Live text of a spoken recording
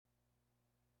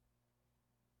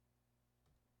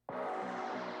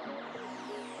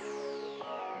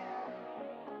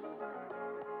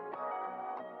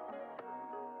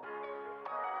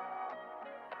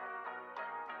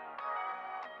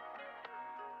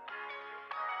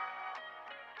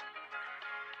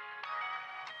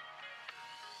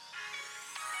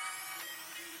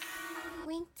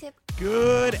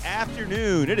Good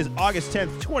afternoon. It is August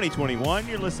 10th, 2021.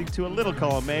 You're listening to a Little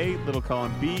Column A, Little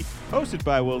Column B, hosted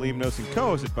by Will Liamnos and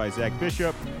co-hosted by Zach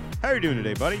Bishop. How are you doing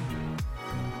today, buddy?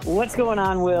 What's going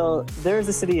on, Will? There's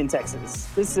a city in Texas.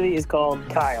 This city is called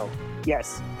Kyle.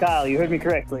 Yes, Kyle, you heard me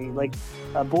correctly, like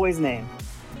a boy's name.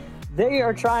 They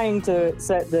are trying to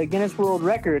set the Guinness World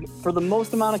Record for the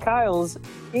most amount of Kyles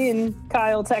in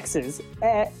Kyle, Texas,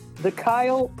 at the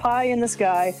Kyle Pie in the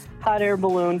Sky Hot Air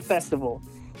Balloon Festival.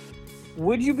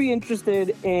 Would you be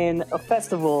interested in a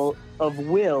festival of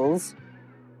wills,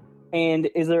 and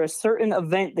is there a certain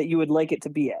event that you would like it to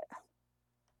be at?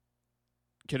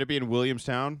 Could it be in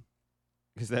Williamstown?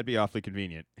 Because that'd be awfully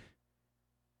convenient.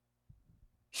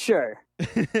 Sure.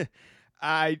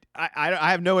 I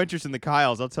have no interest in the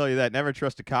Kyles. I'll tell you that. Never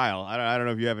trust a Kyle. I don't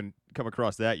know if you haven't come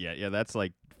across that yet. Yeah, that's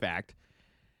like fact.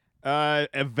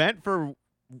 Event for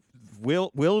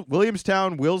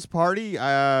Williamstown Will's party.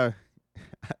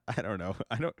 I don't know.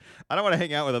 I don't want to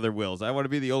hang out with other Wills. I want to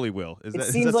be the only Will. It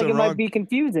seems like it might be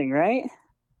confusing, right?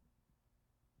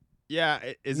 Yeah.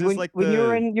 Is this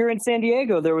when you're in San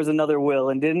Diego, there was another Will,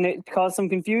 and didn't it cause some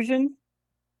confusion?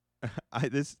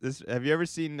 Have you ever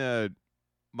seen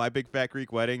My Big Fat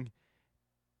Greek Wedding?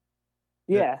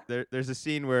 Yeah. There's a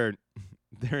scene where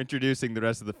they're introducing the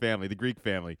rest of the family, the Greek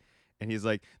family. And he's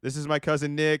like, this is my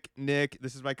cousin Nick,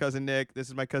 this is my cousin Nick, this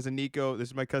is my cousin Nico, this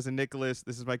is my cousin Nicholas,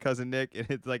 this is my cousin Nick. And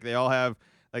it's like they all have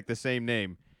like the same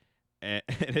name. And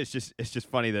it's just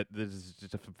funny that there's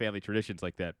just family traditions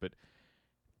like that. But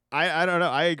I don't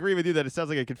know. I agree with you that it sounds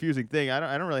like a confusing thing. I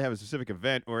don't really have a specific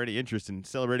event or any interest in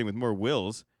celebrating with more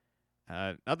Wills.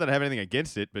 Not that I have anything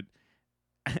against it, but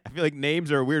I feel like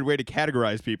names are a weird way to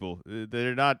categorize people.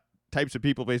 They're not types of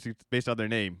people based on their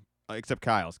name, except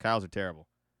Kyle's. Kyle's are terrible.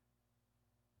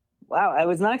 Wow, I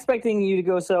was not expecting you to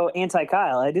go so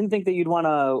anti-Kyle. I didn't think that you'd want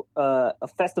a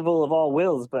festival of all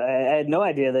Wills, but I had no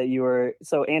idea that you were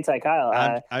so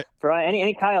anti-Kyle. For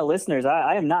any Kyle listeners,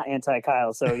 I am not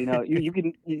anti-Kyle, so you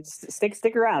can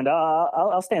stick around.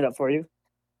 I'll stand up for you.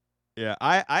 Yeah,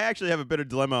 I actually have a bit of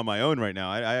dilemma on my own right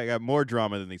now. I got more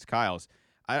drama than these Kyles.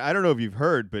 I don't know if you've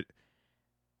heard, but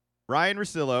Ryan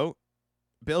Russillo,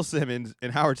 Bill Simmons,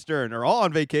 and Howard Stern are all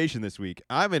on vacation this week.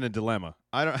 I'm in a dilemma.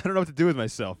 I don't know what to do with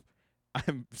myself.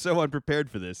 I'm so unprepared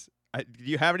for this. Do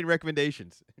you have any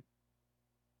recommendations?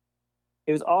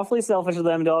 It was awfully selfish of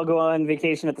them to all go on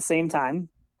vacation at the same time,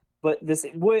 but this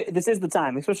is the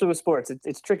time, especially with sports.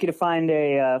 It's tricky to find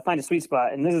a sweet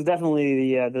spot, and this is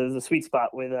definitely the sweet spot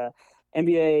with the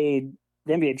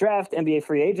NBA draft, NBA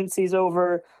free agency's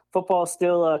over. Football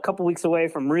still a couple weeks away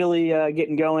from really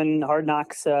getting going. Hard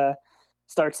Knocks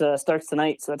starts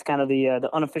tonight, so that's kind of the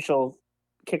unofficial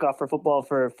kickoff for football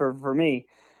for me.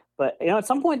 But at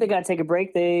some point they got to take a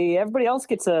break. Everybody else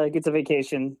gets a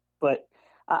vacation, but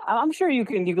I'm sure you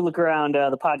can look around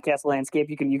the podcast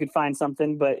landscape. You can find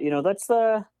something, but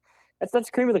that's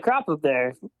cream of the crop up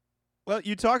there. Well,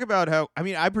 you talk about how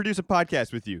I produce a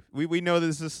podcast with you. We know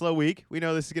this is a slow week. We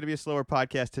know this is going to be a slower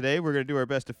podcast today. We're going to do our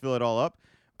best to fill it all up.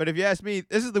 But if you ask me,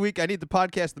 this is the week I need the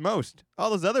podcast the most. All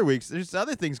those other weeks, there's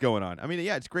other things going on.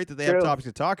 Yeah, it's great that they have topics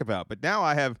to talk about, but now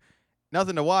I have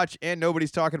nothing to watch and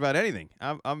nobody's talking about anything.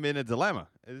 I'm in a dilemma.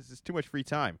 This is too much free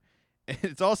time. And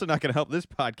it's also not going to help this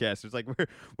podcast. It's like,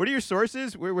 what are your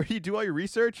sources? Where do you do all your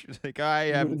research? It's like I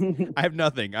have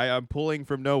nothing. I'm pulling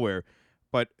from nowhere.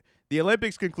 But the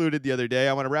Olympics concluded the other day.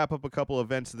 I want to wrap up a couple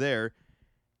events there.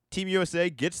 Team USA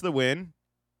gets the win.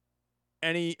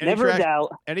 Any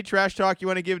doubt. Any trash talk you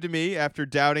want to give to me after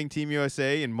doubting Team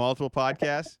USA in multiple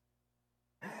podcasts?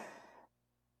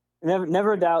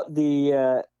 Never doubt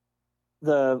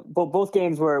both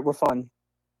games were fun.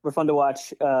 Were fun to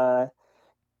watch.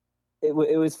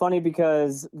 It was funny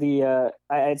because I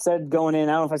had said going in,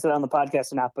 I don't know if I said it on the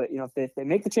podcast or not, but if they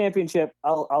make the championship,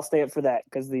 I'll stay up for that,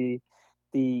 because the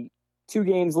two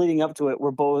games leading up to it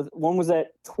were one was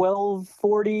at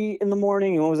 12:40 in the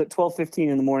morning and one was at 12:15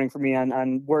 in the morning for me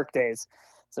on work days.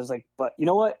 So I was like, but you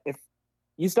know what? If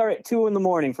you start at 2 in the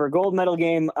morning for a gold medal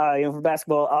game, for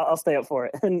basketball, I'll stay up for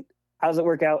it. And how does it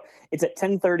work out? It's at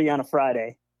 10:30 on a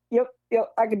Friday. Yep,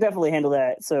 I could definitely handle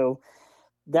that. So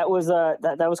that was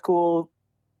that was cool.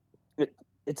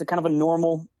 It's a kind of a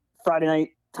normal Friday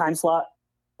night time slot,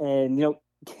 and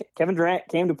Kevin Durant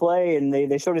came to play, and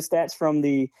they showed his stats from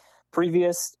the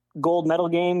previous gold medal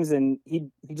games, and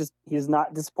he does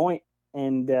not disappoint.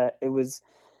 And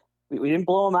we didn't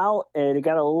blow him out, and it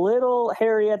got a little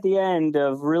hairy at the end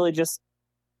of really just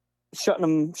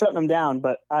shutting them down.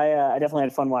 But I definitely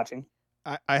had fun watching.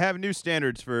 I have new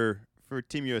standards for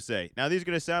Team USA. Now, these are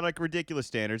going to sound like ridiculous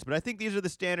standards, but I think these are the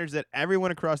standards that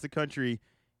everyone across the country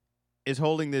is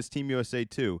holding this Team USA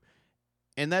to.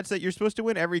 and that's that you're supposed to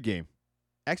win every game.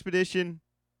 Expedition,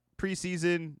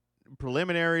 preseason,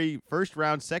 preliminary, first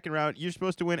round, second round, you're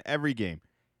supposed to win every game.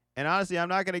 And honestly, I'm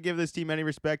not going to give this team any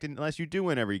respect unless you do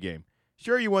win every game.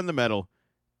 Sure, you won the medal.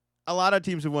 A lot of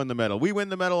teams have won the medal. We win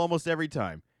the medal almost every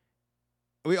time.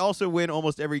 We also win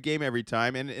almost every game every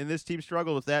time, and this team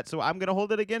struggled with that, so I'm going to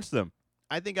hold it against them.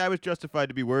 I think I was justified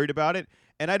to be worried about it,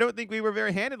 and I don't think we were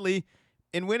very handedly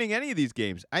in winning any of these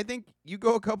games. I think you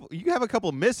have a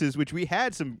couple misses, which we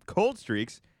had some cold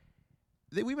streaks,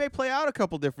 that we may play out a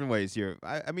couple different ways here.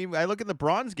 I mean, I look at the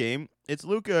bronze game, it's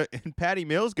Luka and Patty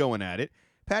Mills going at it.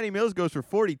 Patty Mills goes for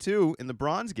 42 in the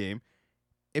bronze game.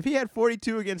 If he had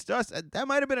 42 against us, that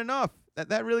might have been enough.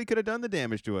 That really could have done the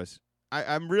damage to us.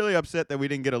 I'm really upset that we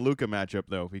didn't get a Luka matchup,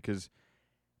 though, because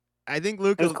I think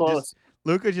Luka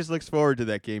just looks forward to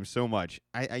that game so much.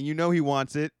 You know he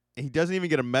wants it. He doesn't even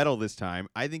get a medal this time.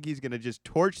 I think he's going to just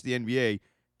torch the NBA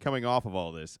coming off of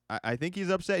all this. I think he's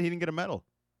upset he didn't get a medal.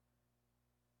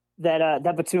 That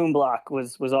Batum block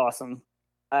was awesome.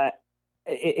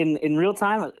 In real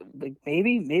time,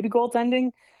 maybe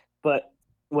goaltending, but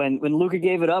when Luka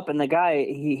gave it up and the guy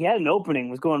he had an opening,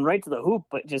 was going right to the hoop,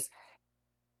 but just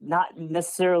not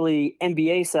necessarily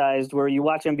NBA sized. Where you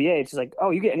watch NBA, it's just like, oh,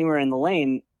 you get anywhere in the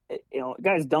lane,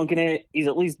 guy's dunking it. He's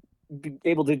at least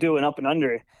able to do an up and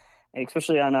under,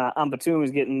 especially on Batum,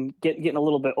 who's getting a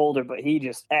little bit older, but he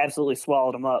just absolutely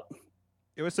swallowed him up.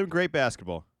 It was some great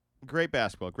basketball. Great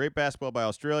basketball by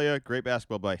Australia. Great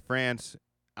basketball by France.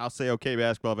 I'll say okay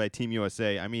basketball by Team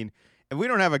USA. I mean, if we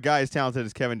don't have a guy as talented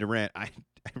as Kevin Durant, I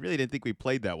really didn't think we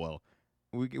played that well.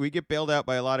 We get bailed out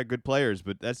by a lot of good players,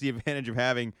 but that's the advantage of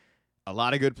having a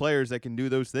lot of good players that can do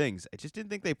those things. I just didn't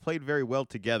think they played very well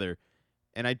together.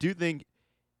 And I do think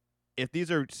if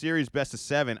these are series best of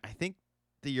 7, I think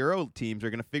the Euro teams are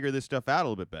going to figure this stuff out a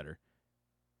little bit better.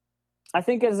 I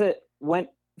think as it went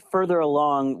further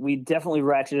along, we definitely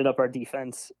ratcheted up our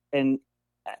defense. And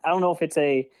I don't know if it's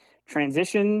a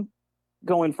transition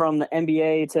going from the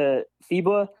NBA to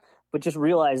FIBA, but just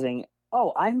realizing,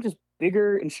 oh, I'm just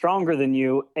bigger and stronger than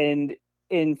you. And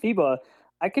in FIBA,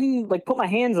 I can put my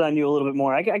hands on you a little bit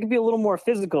more. I can be a little more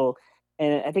physical.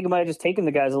 And I think it might have just taken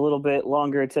the guys a little bit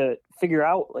longer to figure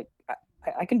out,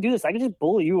 I can do this. I can just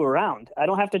bully you around. I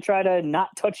don't have to try to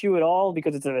not touch you at all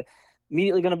because it's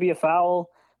immediately going to be a foul.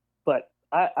 But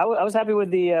I was happy with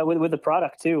the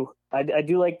product too. I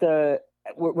do like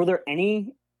were there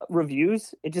any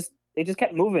reviews? It just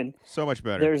kept moving. So much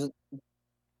better.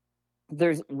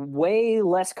 There's way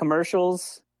less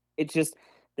commercials. It's just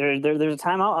there's a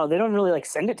timeout. They don't really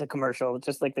send it to commercial. It's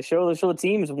just the show the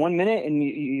team is 1 minute and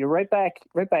you're right back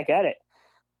at it.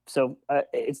 So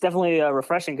it's definitely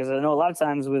refreshing because I know a lot of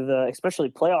times with especially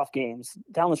playoff games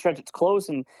down the stretch, it's close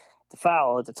and it's a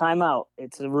foul, it's a timeout,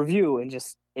 it's a review, and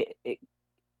just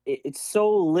it's so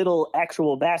little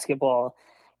actual basketball.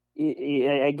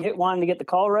 I get wanting to get the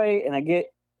call right, and I get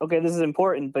okay, this is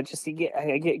important, but just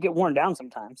I get worn down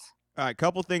sometimes. All right,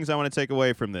 couple things I want to take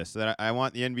away from this that I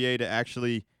want the NBA to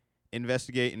actually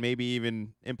investigate and maybe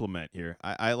even implement here.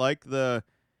 I like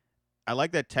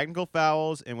that technical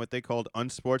fouls and what they called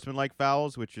unsportsmanlike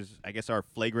fouls, which is, I guess, our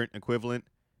flagrant equivalent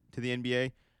to the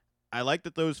NBA. I like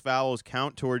that those fouls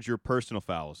count towards your personal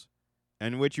fouls,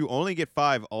 and which you only get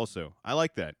 5 also. I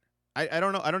like that. I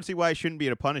don't know. I don't see why it shouldn't be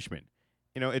a punishment.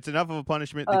 It's enough of a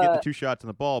punishment to get the 2 shots on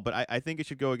the ball, but I think it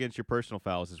should go against your personal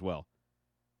fouls as well.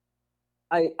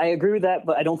 I agree with that,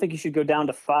 but I don't think you should go down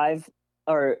to 5.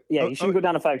 You shouldn't go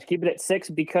down to 5. Keep it at 6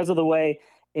 because of the way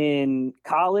in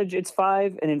college it's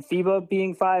 5, and in FIBA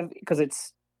being 5 because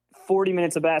it's 40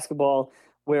 minutes of basketball.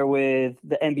 Where with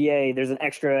the NBA, there's an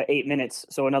extra 8 minutes,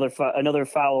 so another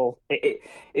foul.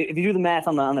 If you do the math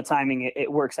on the timing, it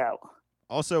works out.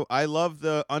 Also, I love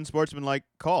the unsportsmanlike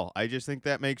call. I just think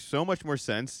that makes so much more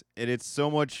sense, and it's so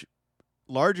much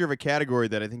larger of a category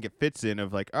that I think it fits in.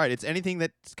 Of all right, it's anything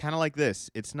that's kind of like this.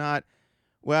 It's not.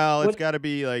 Well, it's got to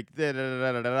be like da da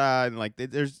da da da, and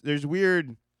there's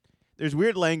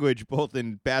weird language both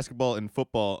in basketball and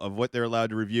football of what they're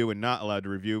allowed to review and not allowed to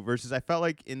review. Versus, I felt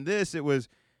like in this it was,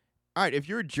 all right, if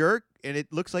you're a jerk and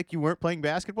it looks like you weren't playing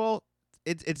basketball,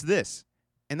 it's this,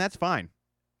 and that's fine.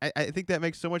 I think that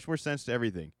makes so much more sense to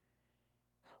everything.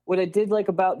 What I did like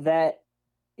about that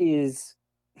is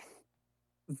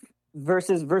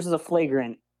versus a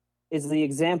flagrant is the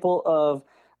example of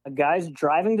a guy's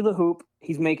driving to the hoop.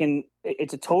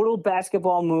 It's a total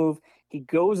basketball move. He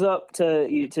goes up to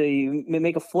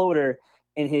make a floater,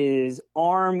 and his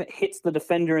arm hits the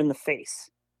defender in the face.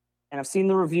 And I've seen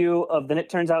the review then it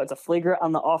turns out it's a flagrant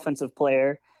on the offensive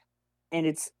player, and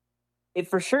it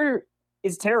for sure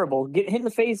is terrible. Getting hit in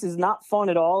the face is not fun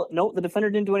at all. Nope, the defender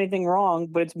didn't do anything wrong,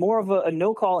 but it's more of a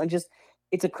no call and just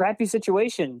it's a crappy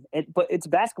situation. But it's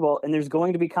basketball and there's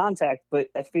going to be contact. But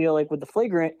I feel like with the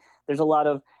flagrant, there's a lot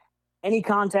of any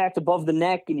contact above the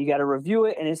neck and you got to review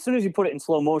it. And as soon as you put it in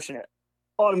slow motion, it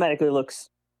automatically looks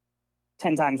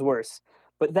 10 times worse.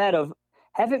 But that of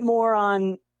have it more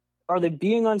on, are they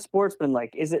being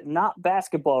unsportsmanlike? Is it not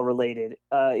basketball related?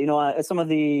 Some of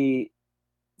the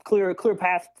clear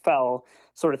path foul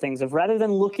sort of things of rather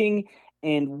than looking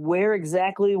and where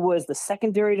exactly was the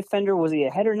secondary defender, was he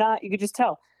ahead or not? You could just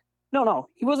tell. No,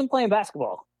 he wasn't playing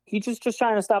basketball. He just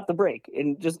trying to stop the break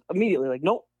and just immediately like,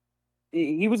 nope.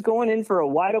 He was going in for a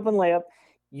wide open layup.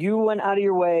 You went out of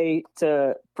your way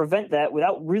to prevent that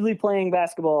without really playing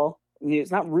basketball.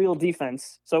 It's not real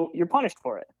defense, so you're punished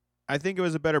for it. I think it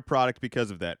was a better product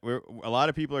because of that. A lot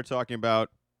of people are talking about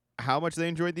how much they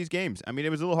enjoyed these games. I mean, it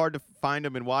was a little hard to find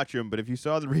them and watch them, but if you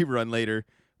saw the rerun later,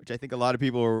 which I think a lot of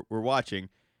people were watching,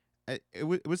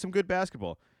 it was some good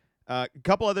basketball. A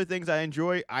couple other things I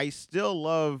enjoy. I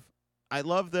love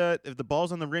if the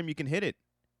ball's on the rim, you can hit it.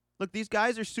 Look, these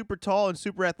guys are super tall and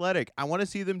super athletic. I want to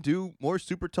see them do more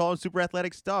super tall and super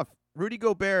athletic stuff. Rudy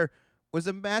Gobert was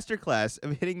a masterclass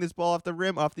of hitting this ball off the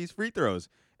rim off these free throws.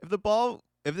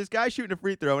 If this guy's shooting a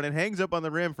free throw and it hangs up on the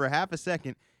rim for half a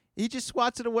second, he just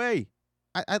swats it away.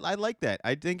 I like that.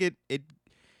 I think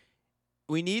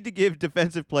we need to give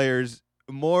defensive players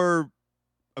more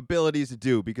abilities to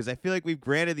do because I feel like we've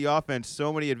granted the offense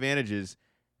so many advantages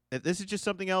that this is just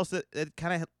something else that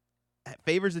kind of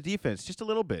favors the defense just a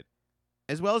little bit,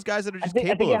 as well as guys that are just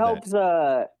capable of that. I think it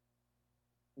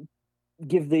helps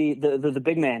give the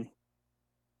big man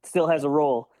still has a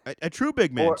role. A true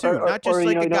big man, too, not just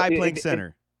a guy playing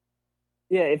center.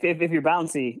 If you're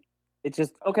bouncy, it's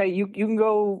just, okay, you can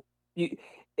go.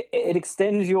 It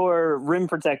extends your rim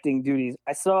protecting duties.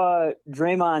 I saw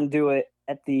Draymond do it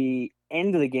at the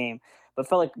end of the game, but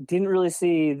felt like didn't really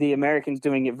see the Americans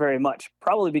doing it very much,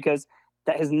 probably because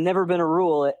that has never been a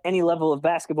rule at any level of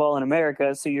basketball in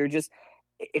America. So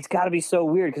it's got to be so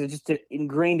weird because it's just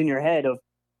ingrained in your head of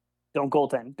don't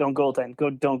goaltend.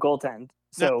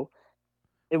 So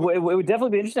it would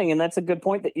definitely be interesting. And that's a good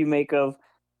point that you make of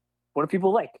what do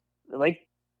people like? They like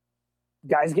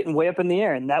guys getting way up in the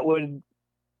air, and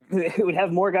it would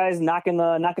have more guys knocking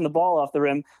the ball off the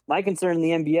rim. My concern in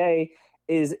the NBA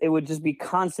is it would just be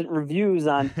constant reviews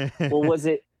on, well, was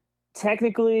it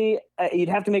technically, you'd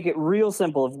have to make it real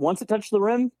simple. If once it touched the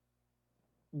rim,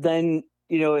 then,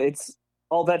 it's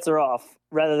all bets are off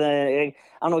rather than, I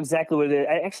don't know exactly what it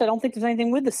is. I don't think there's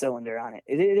anything with the cylinder on it.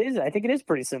 It is, I think it is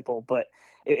pretty simple, but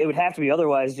it would have to be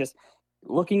otherwise just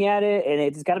looking at it. And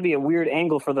it's got to be a weird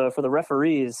angle for the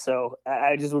referees. So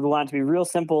I just would want it to be real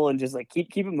simple and just like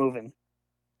keep it moving.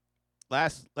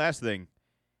 Last thing.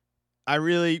 I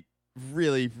really,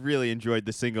 really, really enjoyed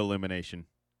the single elimination.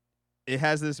 It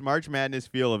has this March Madness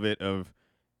feel of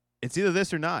it's either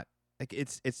this or not. Like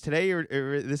it's today or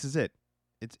this is it.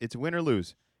 It's win or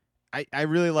lose. I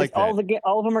really like that.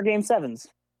 All of them are game sevens.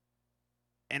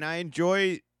 And I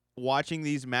enjoy watching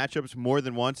these matchups more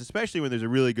than once, especially when there's a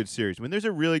really good series. When there's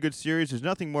a really good series, there's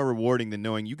nothing more rewarding than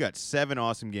knowing you got 7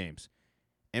 awesome games.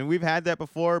 And we've had that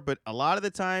before, but a lot of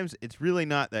the times it's really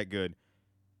not that good.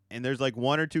 And there's like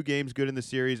 1 or 2 games good in the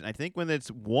series. And I think when it's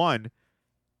 1,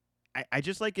 I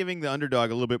just like giving the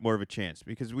underdog a little bit more of a chance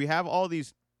because we have all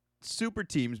these super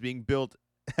teams being built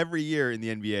every year in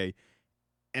the NBA.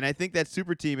 And I think that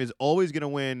super team is always going to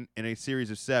win in a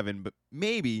series of 7, but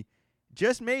maybe,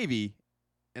 just maybe,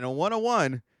 in a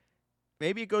 1-on-1,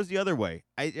 maybe it goes the other way.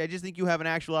 I just think you have an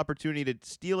actual opportunity to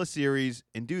steal a series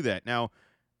and do that. Now,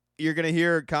 you're going to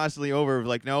hear constantly over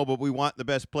like, no, but we want the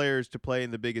best players to play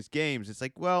in the biggest games. It's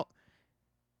like, well,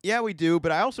 yeah, we do,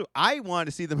 but I want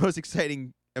to see the most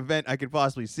exciting event I could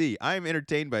possibly see. I'm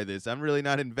entertained by this. I'm really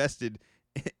not invested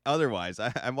otherwise.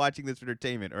 I'm watching this for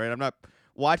entertainment, all right? I'm not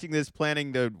watching this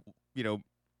planning to,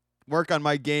 work on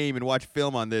my game and watch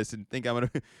film on this and think I'm going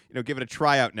to, give it a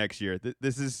tryout next year.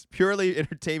 This is purely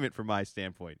entertainment from my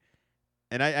standpoint.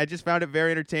 And I just found it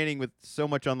very entertaining with so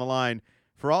much on the line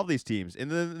for all these teams.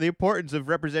 And the importance of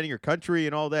representing your country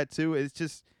and all that, too. It's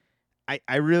just,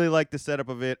 I really like the setup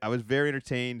of it. I was very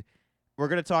entertained. We're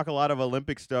going to talk a lot of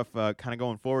Olympic stuff kind of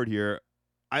going forward here.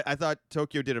 I thought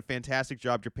Tokyo did a fantastic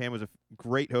job. Japan was a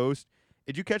great host.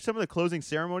 Did you catch some of the closing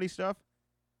ceremony stuff?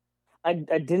 I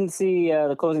didn't see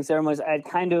the closing ceremonies. I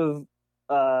kind of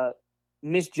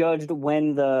misjudged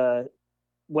when the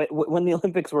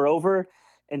Olympics were over,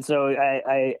 and so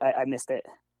I missed it.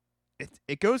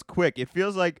 it goes quick. It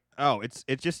feels like, oh, it's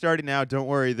just starting now. Don't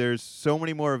worry. There's so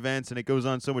many more events, and it goes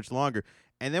on so much longer.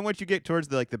 And then once you get towards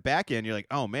the back end, you're like,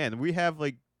 oh man, we have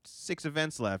like 6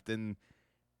 events left, and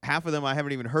half of them I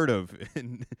haven't even heard of,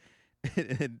 and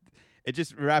it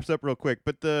just wraps up real quick.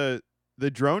 But the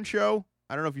drone show,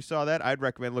 I don't know if you saw that. I'd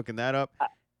recommend looking that up.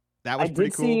 That was I pretty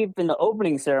did cool. see in the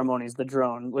opening ceremonies the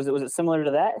drone. Was it similar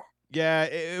to that? Yeah,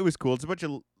 it was cool. It's a bunch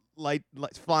of light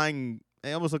flying.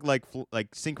 They almost look like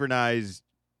synchronized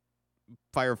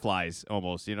fireflies,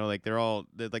 almost. You know, like they're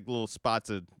like little spots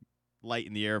of light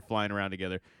in the air flying around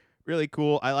together. Really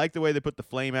cool. I like the way they put the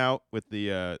flame out with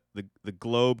the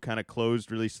globe kind of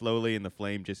closed really slowly, and the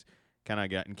flame just kind of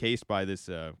got encased by this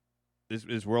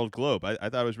world globe. I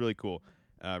thought it was really cool.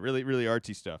 Really, really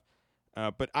artsy stuff.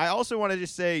 But I also want to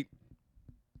just say,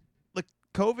 look,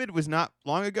 COVID was not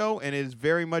long ago and is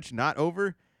very much not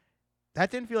over. That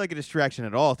didn't feel like a distraction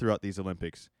at all throughout these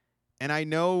Olympics. And I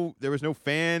know there was no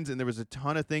fans and there was a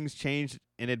ton of things changed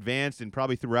in advance and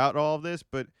probably throughout all of this,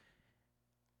 but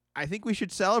I think we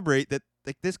should celebrate that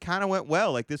this kind of went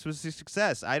well. Like, this was a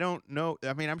success. I don't know.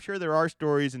 I mean, I'm sure there are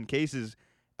stories and cases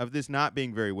of this not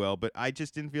being very well, but I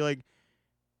just didn't feel like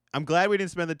 – I'm glad we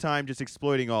didn't spend the time just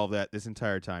exploiting all of that this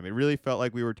entire time. It really felt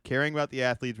like we were caring about the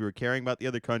athletes, we were caring about the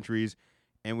other countries,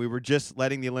 and we were just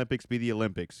letting the Olympics be the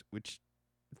Olympics, which –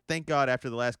 thank God after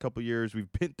the last couple years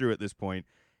we've been through at this point,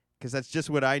 because that's just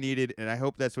what I needed, and I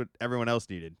hope that's what everyone else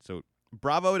needed. So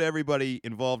bravo to everybody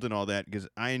involved in all that, because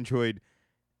I enjoyed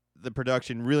the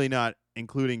production, really not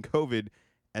including COVID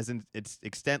as in its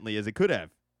extently as it could have.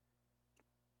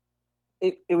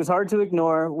 It was hard to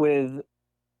ignore with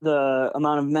the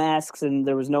amount of masks, and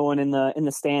there was no one in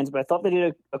the stands, but I thought they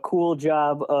did a cool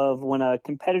job of when a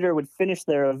competitor would finish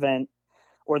their event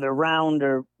or their round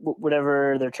or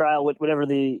whatever, their trial, whatever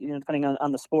depending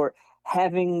on the sport,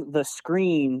 having the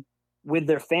screen with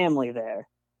their family there.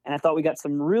 And I thought we got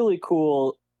some really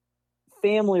cool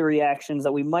family reactions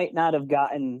that we might not have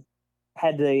gotten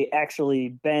had they actually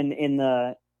been in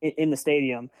the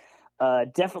stadium.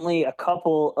 Definitely a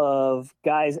couple of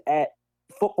guys at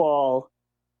football,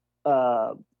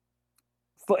 at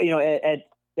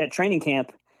training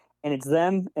camp, and it's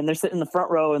them, and they're sitting in the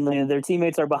front row, and their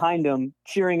teammates are behind them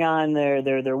cheering on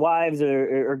their wives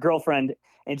or girlfriend.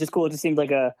 And it's just cool. It just seemed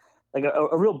like a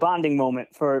real bonding moment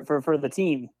for the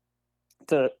team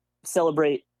to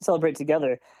celebrate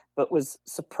together. But was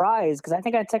surprised because I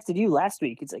think I texted you last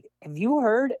week. It's like, have you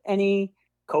heard any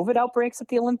COVID outbreaks at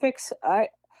the Olympics? I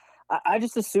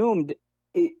just assumed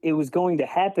it was going to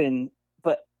happen,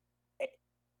 but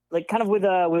like kind of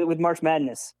with March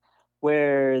Madness,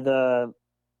 where the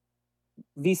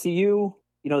VCU,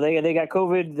 they got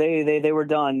COVID. They were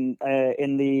done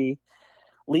in the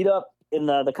lead up in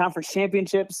the conference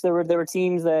championships. There were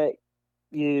teams that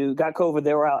you got COVID,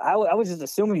 they were out. I was just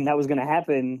assuming that was going to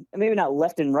happen, maybe not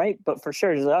left and right, but for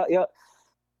sure.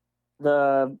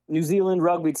 The New Zealand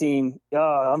rugby team,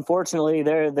 unfortunately,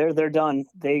 they're done.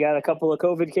 They got a couple of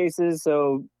COVID cases,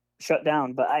 so shut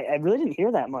down. But I really didn't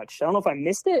hear that much. I don't know if I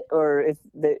missed it or if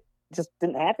it just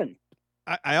didn't happen.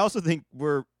 I also think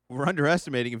we're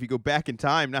underestimating, if you go back in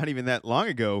time, not even that long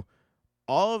ago,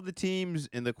 all of the teams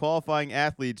and the qualifying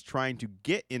athletes trying to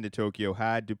get into Tokyo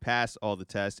had to pass all the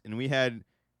tests. And we had,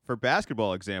 for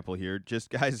basketball example here, just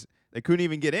guys that couldn't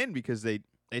even get in because they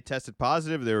tested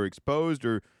positive, they were exposed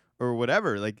or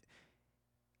whatever. Like,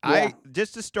 yeah.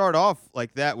 Just to start off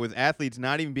like that with athletes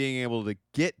not even being able to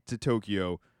get to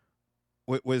Tokyo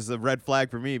was a red flag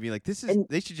for me, being like,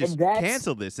 they should just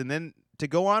cancel this. And then to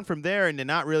go on from there and to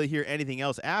not really hear anything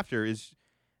else after is,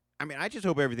 I mean, I just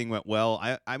hope everything went well.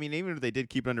 I mean, even if they did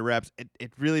keep it under wraps,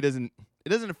 it really doesn't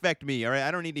affect me. All right,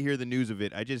 I don't need to hear the news of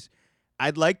it.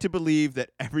 I'd like to believe that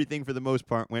everything for the most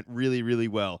part went really, really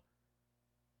well.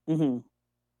 Mm-hmm.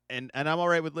 And I'm all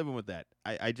right with living with that.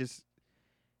 I just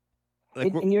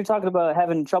like, and you're talking about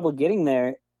having trouble getting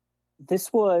there.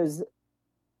 This was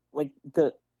like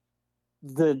the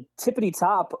tippity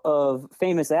top of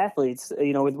famous athletes.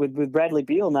 With Bradley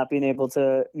Beal not being able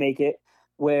to make it,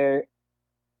 where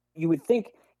you would think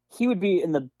he would be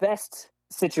in the best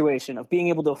situation of being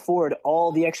able to afford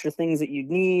all the extra things that you'd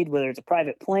need, whether it's a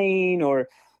private plane or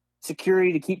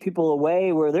security to keep people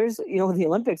away. Where there's, with the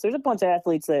Olympics, there's a bunch of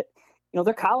athletes that,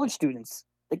 they're college students.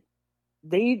 Like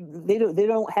they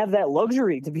don't have that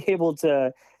luxury to be able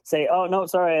to say, oh no,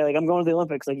 sorry, like I'm going to the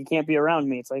Olympics, like you can't be around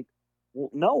me. It's like, well,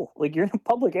 no, like you're in a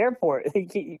public airport.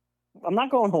 I'm not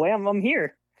going away. I'm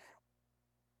here.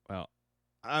 Well,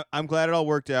 I'm glad it all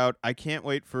worked out. I can't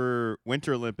wait for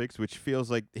Winter Olympics, which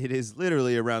feels like it is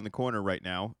literally around the corner right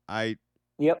now.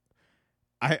 Yep.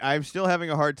 I'm still having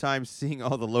a hard time seeing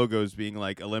all the logos being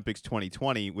like Olympics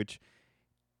 2020, which,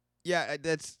 yeah,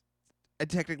 that's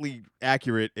technically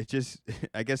accurate. It just,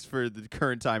 I guess for the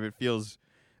current time, it feels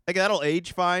like that'll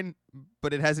age fine,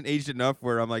 but it hasn't aged enough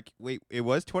where I'm like, wait, it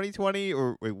was 2020,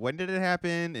 or wait, when did it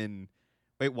happen? And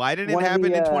wait, why didn't it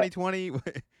happen in 2020?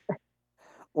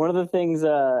 One of the things,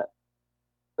 I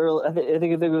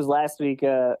think it was last week.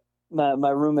 My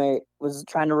roommate was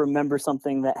trying to remember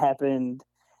something that happened,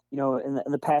 in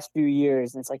the past few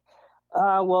years, and it's like,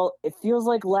 well, it feels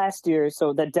like last year,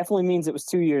 so that definitely means it was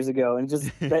 2 years ago, and just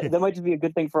that might just be a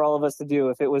good thing for all of us to do.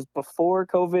 If it was before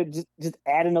COVID, just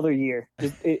add another year,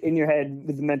 just in your head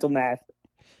with the mental math.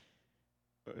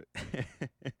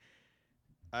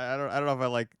 I don't know if I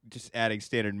like just adding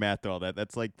standard math to all that.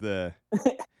 That's like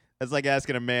that's like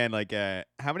asking a man like,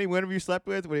 how many women have you slept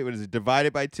with? What is it?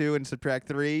 Divided by 2 and subtract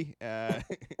 3?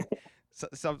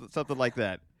 Something like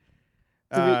that.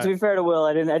 To be fair to Will,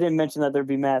 I didn't mention that there'd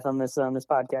be math on this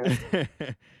podcast.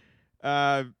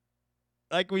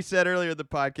 Like we said earlier in the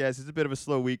podcast, it's a bit of a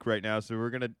slow week right now, so we're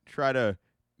gonna try to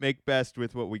make best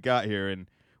with what we got here. And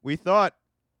we thought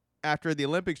after the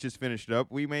Olympics just finished up,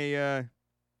 we may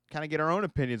kind of get our own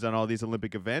opinions on all these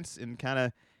Olympic events and kind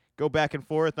of go back and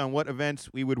forth on what events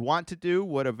we would want to do,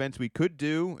 what events we could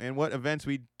do, and what events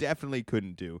we definitely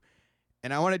couldn't do.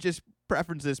 And I want to just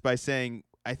preference this by saying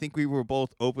I think we will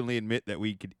both openly admit that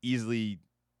we could easily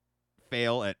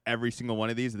fail at every single one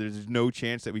of these. There's no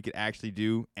chance that we could actually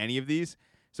do any of these.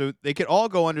 So they could all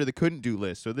go under the couldn't do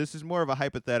list. So this is more of a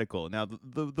hypothetical. Now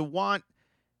the want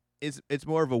it's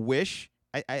more of a wish,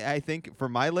 I think, for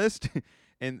my list.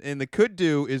 and the could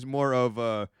do is more of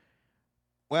a,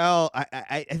 well,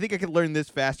 I think I could learn this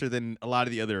faster than a lot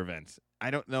of the other events.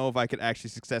 I don't know if I could actually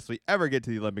successfully ever get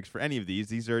to the Olympics for any of these.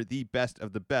 These are the best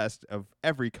of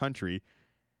every country.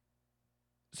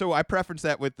 So I preference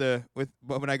that with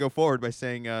when I go forward by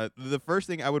saying the first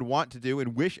thing I would want to do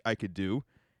and wish I could do.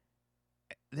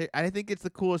 I think it's the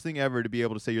coolest thing ever to be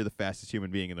able to say you're the fastest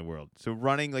human being in the world. So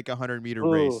running like a 100-meter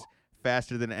race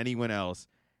faster than anyone else.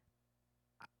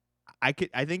 I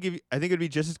think it'd be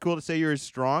just as cool to say you're as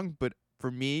strong, but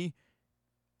for me,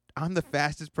 I'm the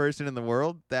fastest person in the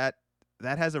world. That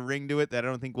has a ring to it that I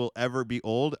don't think will ever be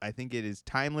old. I think it is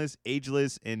timeless,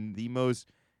 ageless, and the most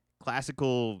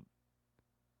classical,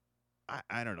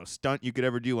 I don't know, stunt you could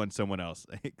ever do on someone else.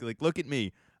 Like, look at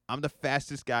me. I'm the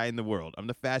fastest guy in the world. I'm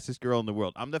the fastest girl in the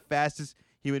world. I'm the fastest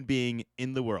human being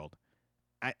in the world.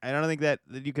 I don't think that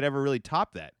you could ever really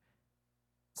top that.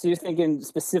 So you're thinking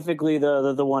specifically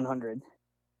the 100?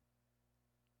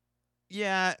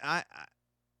 Yeah,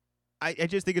 I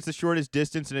just think it's the shortest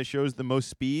distance and it shows the most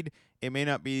speed. It may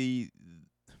not be.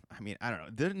 I mean, I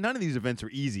don't know. None of these events are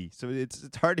easy, so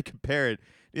it's hard to compare it.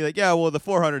 You're like, yeah, well, the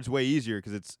 400 is way easier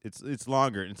because it's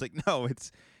longer, and it's like, no,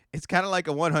 it's kind of like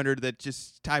a 100 that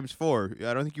just times 4.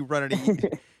 I don't think you run any.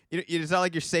 It's not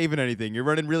like you're saving anything. You're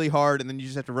running really hard, and then you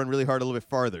just have to run really hard a little bit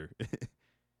farther.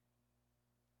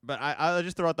 But I'll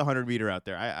just throw out the 100-meter out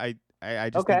there. I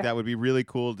just think that would be really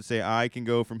cool to say I can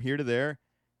go from here to there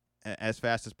as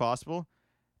fast as possible.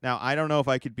 Now, I don't know if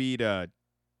I could beat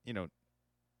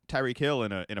Tyreek Hill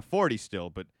in a 40 still,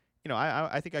 but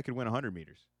I think I could win 100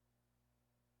 meters.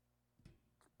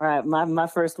 All right, my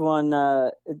first one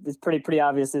is pretty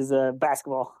obvious, is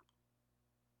basketball.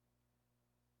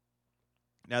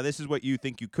 Now, this is what you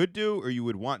think you could do, or you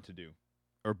would want to do,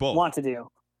 or both. Want to do.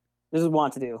 This is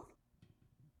want to do.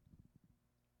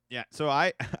 Yeah. So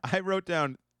I wrote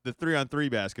down the 3-on-3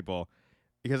 basketball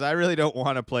because I really don't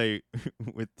want to play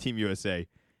with Team USA.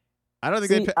 I don't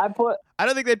think I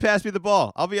don't think they'd pass me the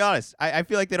ball. I'll be honest. I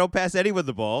feel like they don't pass anyone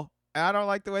the ball, and I don't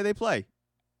like the way they play.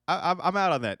 I'm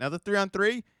out on that. Now the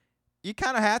 3-on-3, you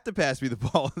kind of have to pass me the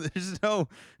ball. There's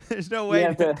no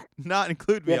way to not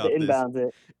include me on this. Inbounds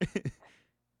it.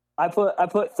 I put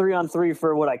 3-on-3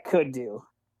 for what I could do,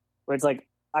 where it's like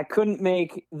I couldn't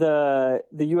make the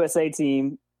USA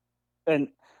team, and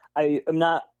I am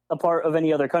not a part of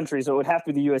any other country, so it would have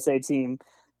to be the USA team.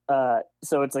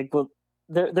 So it's like, well,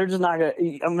 they're just not gonna.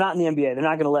 I'm not in the NBA. They're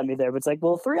not gonna let me there. But it's like,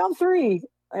 well, 3-on-3.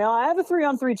 I have a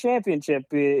 3-on-3 championship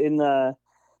in the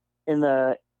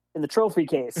trophy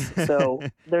case. So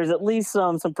there's at least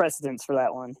some precedence for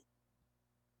that one.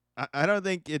 I don't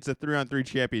think it's a 3-on-3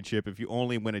 championship if you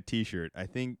only win a T-shirt. I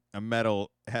think a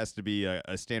medal has to be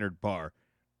a standard bar.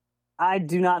 I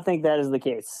do not think that is the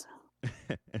case.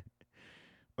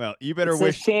 Well, you better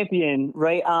wish champion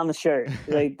right on the shirt.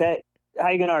 Like that. How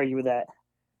you gonna argue with that?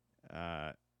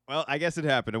 Well, I guess it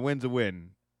happened. A win's a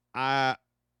win. I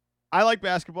like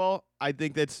basketball. I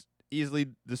think that's easily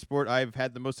the sport I've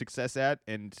had the most success at,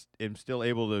 and am still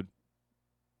able to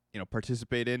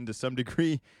participate in to some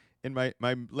degree in my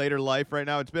later life. Right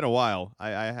now, it's been a while.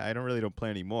 I don't play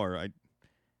anymore. I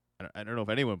don't know if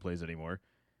anyone plays anymore.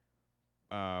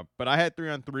 But I had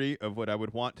 3-on-3 of what I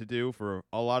would want to do for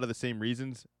a lot of the same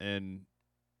reasons, and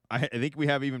I think we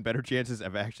have even better chances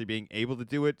of actually being able to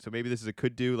do it. So maybe this is a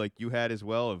could do like you had as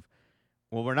well.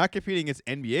 Well, we're not competing against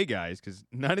NBA guys because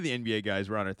none of the NBA guys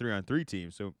were on our 3-on-3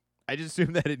 team. So I just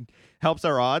assume that it helps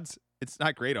our odds. It's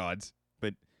not great odds,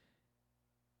 but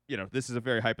this is a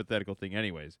very hypothetical thing,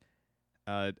 anyways.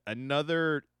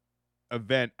 Another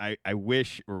event I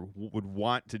wish or would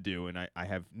want to do, and I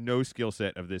have no skill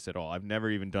set of this at all. I've never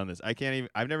even done this. I've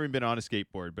never even been on a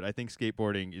skateboard, but I think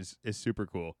skateboarding is super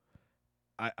cool.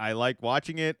 I like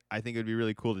watching it. I think it would be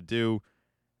really cool to do.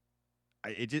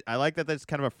 I like that that's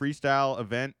kind of a freestyle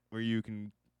event where you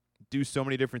can do so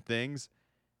many different things,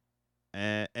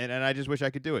 and I just wish I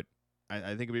could do it. I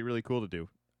think it'd be really cool to do.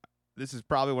 This is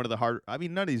probably one of the hard. I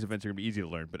mean, none of these events are gonna be easy to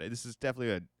learn, but this is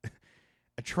definitely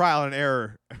a trial and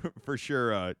error for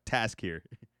sure task here.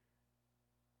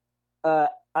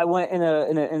 I went in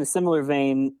a similar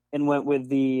vein and went with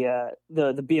the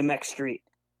BMX street,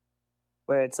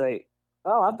 where it's like,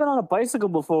 oh, I've been on a bicycle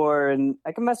before and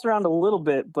I can mess around a little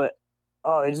bit, but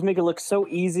they just make it look so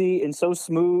easy and so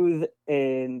smooth,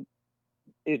 and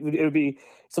it would be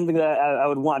something that I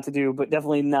would want to do, but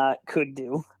definitely not could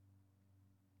do.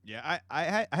 Yeah,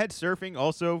 I had surfing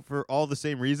also for all the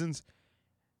same reasons.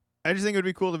 I just think it would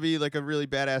be cool to be like a really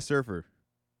badass surfer.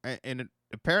 And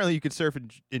apparently you could surf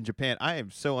in Japan. I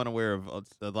am so unaware of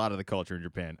a lot of the culture in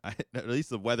Japan. At least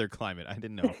the weather climate. I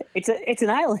didn't know. It's an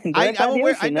island. I'm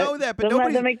aware. I know that, but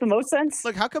doesn't that make the most sense?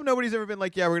 Look, how come nobody's ever been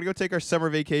like, yeah, we're going to go take our summer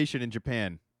vacation in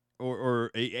Japan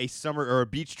or a summer or a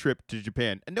beach trip to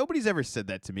Japan? And nobody's ever said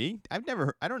that to me. I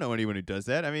don't know anyone who does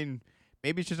that. I mean,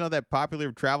 maybe it's just not that popular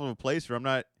of travel of a place, or I'm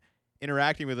not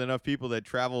interacting with enough people that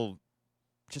travel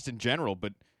just in general,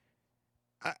 but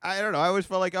I don't know. I always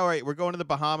felt like, all right, we're going to the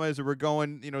Bahamas or we're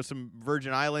going, some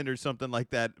Virgin Island or something like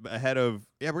that ahead of,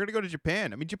 we're going to go to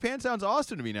Japan. I mean, Japan sounds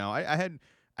awesome to me now. I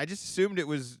just assumed it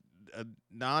was a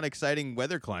non-exciting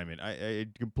weather climate. I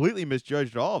completely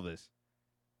misjudged all of this.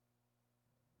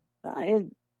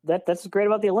 That's great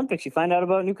about the Olympics. You find out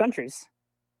about new countries.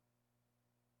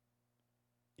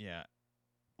 Yeah.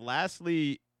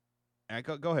 Lastly,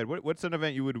 go ahead. What's an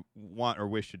event you would want or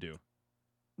wish to do?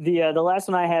 The last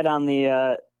one I had on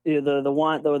the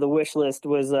wish list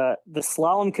was the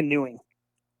slalom canoeing.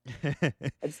 I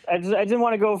didn't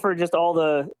want to go for just all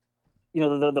the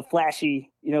the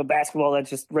flashy basketball that's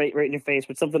just right in your face,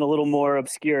 but something a little more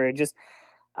obscure. I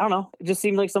don't know. It just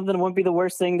seemed like something that wouldn't be the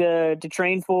worst thing to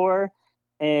train for,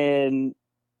 and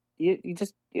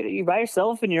you're by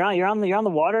yourself and you're on the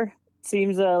water. It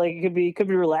seems like it could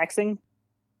be relaxing.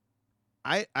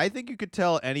 I think you could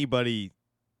tell anybody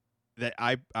that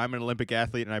I'm an Olympic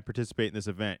athlete and I participate in this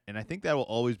event, and I think that will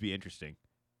always be interesting.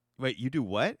 Wait, you do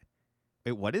what?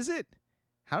 Wait, what is it?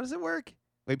 How does it work?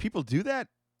 Wait, people do that,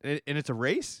 and it's a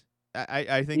race?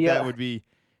 I think that would be.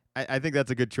 I think that's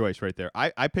a good choice right there.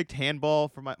 I picked handball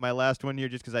for my last one here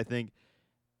just because I think.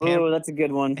 Oh, that's a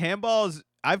good one.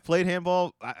 I've played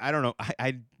handball. I don't know.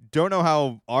 I don't know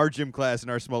how our gym class in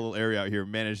our small little area out here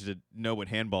managed to know what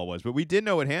handball was, but we did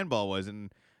know what handball was,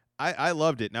 and I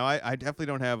loved it. Now, I definitely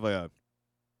don't have a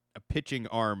pitching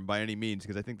arm by any means,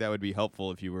 because I think that would be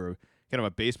helpful if you were kind of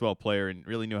a baseball player and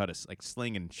really knew how to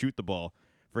sling and shoot the ball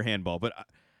for handball. But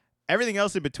everything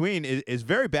else in between is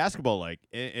very basketball-like.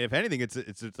 If anything, it's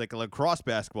like a lacrosse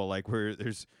basketball-like, where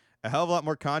there's a hell of a lot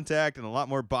more contact and a lot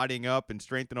more bodying up and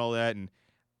strength and all that. And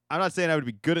I'm not saying I would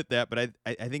be good at that, but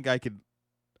I think I could.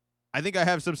 I think I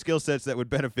have some skill sets that would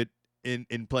benefit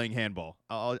in playing handball.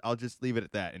 I'll just leave it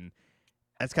at that. And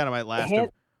that's kind of my last.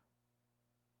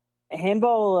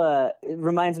 Handball it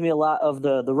reminds me a lot of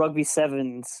the rugby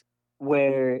sevens,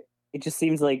 where it just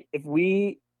seems like if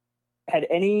we had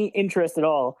any interest at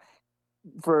all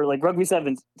for like rugby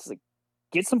sevens, it's like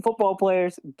get some football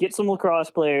players, get some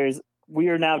lacrosse players. We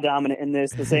are now dominant in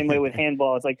this. The same way with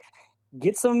handball, it's like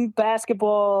get some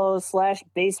basketball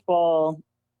 / baseball,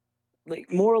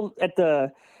 like more at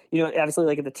the obviously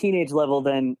like at the teenage level.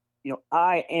 Then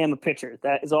I am a pitcher.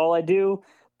 That is all I do.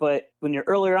 But when you're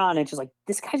earlier on, it's just like,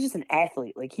 this guy's just an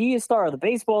athlete. Like, he is star of the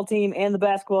baseball team and the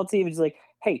basketball team. It's like,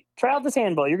 hey, try out this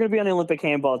handball. You're going to be on the Olympic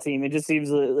handball team. It just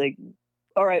seems like,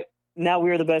 all right, now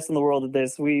we are the best in the world at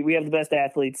this. We have the best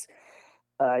athletes.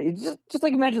 You just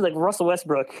like imagine like Russell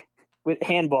Westbrook with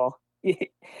handball.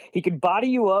 He could body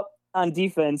you up on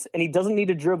defense, and he doesn't need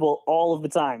to dribble all of the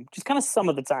time. Just kind of some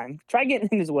of the time. Try getting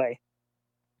in his way.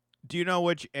 Do you know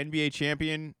which NBA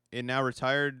champion and now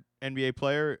retired NBA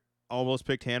player almost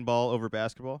picked handball over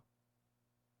basketball?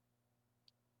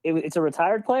 It's a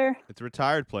retired player. It's a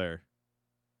retired player.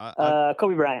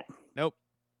 Kobe Bryant. Nope.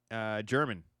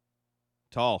 German.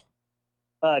 Tall.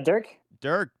 Dirk.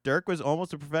 Dirk was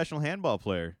almost a professional handball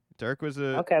player. Dirk was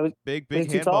a big was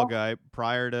he handball tall? guy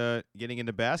prior to getting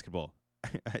into basketball.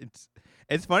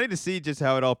 It's funny to see just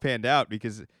how it all panned out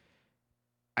because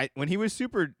when he was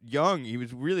super young, he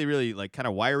was really, really like kind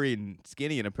of wiry and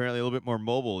skinny and apparently a little bit more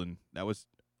mobile, and that was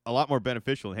a lot more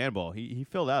beneficial in handball. He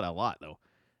filled out a lot though.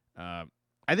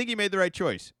 I think he made the right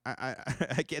choice. I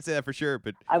can't say that for sure,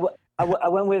 but I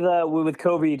went with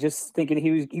Kobe, just thinking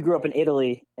he grew up in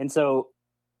Italy, and so,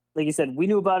 like you said, we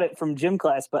knew about it from gym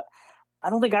class, but I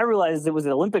don't think I realized it was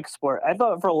an Olympic sport. I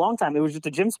thought for a long time it was just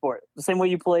a gym sport, the same way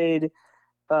you played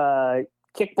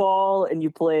kickball and you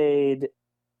played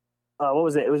what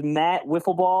was it? It was mat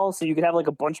wiffle ball, so you could have like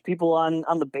a bunch of people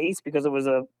on the base because it was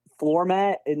a floor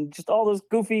mat and just all those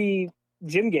goofy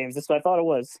gym games. That's what I thought it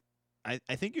was. I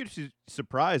think you'd be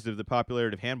surprised of the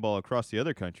popularity of handball across the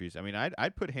other countries. I mean,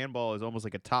 I'd put handball as almost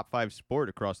like a top 5 sport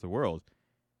across the world.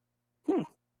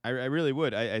 I really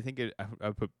would. I think I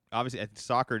would put obviously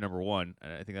soccer number 1.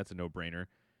 I think that's a no-brainer.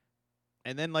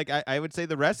 And then like I would say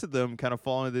the rest of them kind of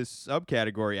fall into this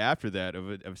subcategory after that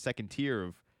of second tier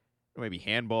of maybe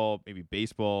handball, maybe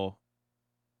baseball,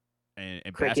 and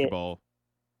basketball.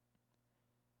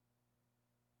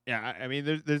 Yeah, I mean,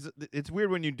 there's it's weird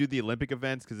when you do the Olympic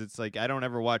events because it's like I don't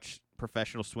ever watch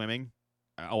professional swimming.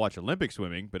 I'll watch Olympic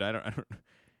swimming, but I don't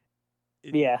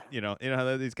Yeah. You know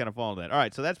how these kind of fall into that. All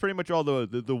right, so that's pretty much all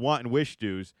the want and wish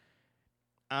do's.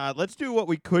 Let's do what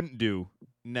we couldn't do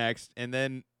next, and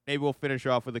then maybe we'll finish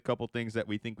off with a couple things that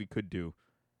we think we could do.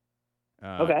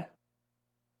 Okay.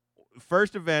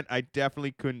 First event, I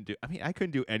definitely couldn't do. I mean, I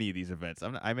couldn't do any of these events.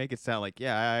 I make it sound like,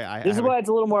 yeah, This is why it's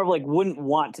a little more of like wouldn't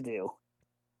want to do.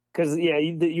 Because, yeah,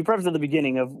 you prefaced at the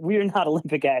beginning of we're not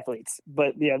Olympic athletes.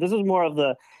 But, yeah, this is more of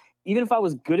the, even if I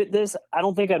was good at this, I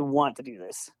don't think I'd want to do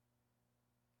this.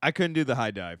 I couldn't do the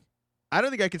high dive. I don't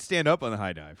think I could stand up on the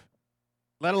high dive,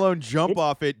 let alone jump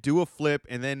off it, do a flip,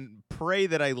 and then pray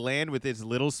that I land with as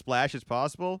little splash as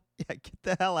possible. Yeah, get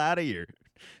the hell out of here.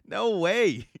 No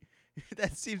way.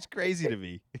 That seems crazy to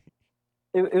me.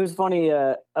 It was funny.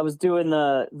 I was doing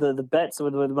the bets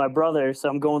with my brother, so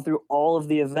I'm going through all of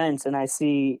the events, and I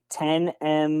see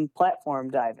 10M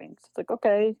platform diving. So it's like,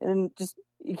 okay, and just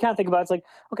you can't think about it. It's like,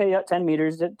 okay, yeah, 10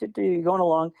 meters, you're going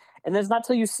along, and then it's not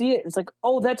till you see it. It's like,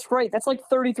 oh, that's right, that's like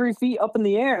 33 feet up in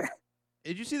the air.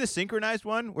 Did you see the synchronized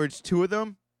one where it's 2 of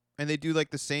them, and they do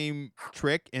like the same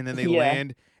trick, and then they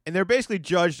land, and they're basically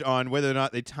judged on whether or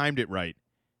not they timed it right.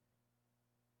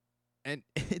 And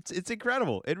it's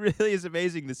incredible. It really is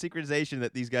amazing the synchronization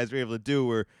that these guys are able to do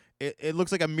where it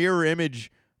looks like a mirror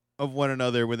image of one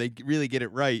another when they really get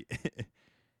it right.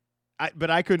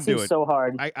 But I couldn't do it. So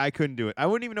hard. I couldn't do it. I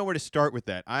wouldn't even know where to start with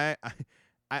that. I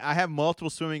have multiple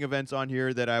swimming events on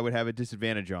here that I would have a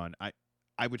disadvantage on.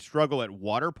 I would struggle at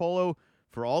water polo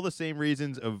for all the same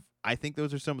reasons of I think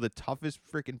those are some of the toughest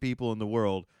freaking people in the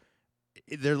world.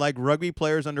 They're like rugby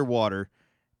players underwater.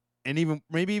 And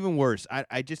maybe even worse,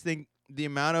 I just think the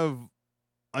amount of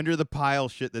under the pile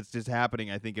shit that's just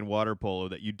happening, I think, in water polo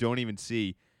that you don't even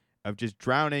see of just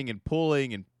drowning and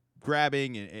pulling and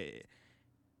grabbing.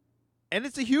 And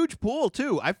it's a huge pool,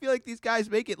 too. I feel like these guys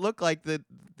make it look like the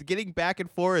getting back and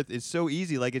forth is so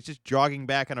easy, like it's just jogging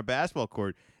back on a basketball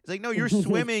court. It's like, no, you're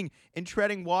swimming and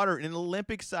treading water in an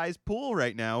Olympic-sized pool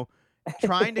right now,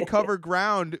 trying to cover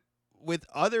ground with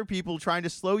other people trying to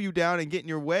slow you down and get in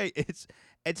your way.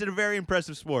 It's a very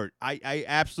impressive sport. I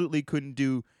absolutely couldn't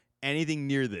do anything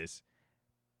near this.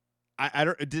 I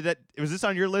don't did that. Was this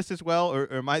on your list as well,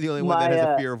 or am I the only one that has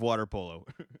a fear of water polo?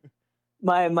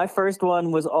 My first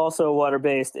one was also water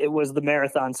based. It was the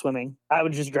marathon swimming. I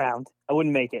would just drown. I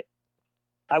wouldn't make it.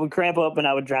 I would cramp up and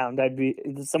I would drown.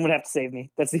 Someone would have to save me.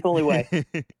 That's the only way.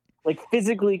 Like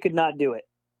physically could not do it.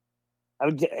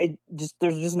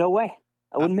 There's just no way.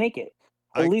 I wouldn't make it.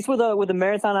 At least with a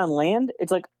marathon on land,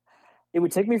 it's like it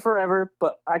would take me forever,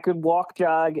 but I could walk,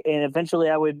 jog, and eventually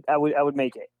I would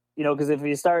make it. You know, because if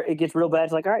you start, it gets real bad.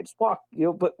 It's like, all right, just walk. You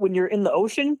know, but when you're in the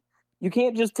ocean, you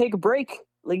can't just take a break.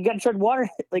 Like you got to tread water.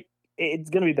 Like it's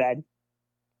gonna be bad.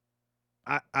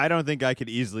 I don't think I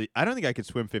could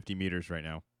swim 50 meters right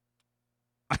now.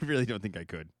 I really don't think I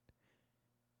could.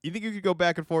 You think you could go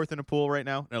back and forth in a pool right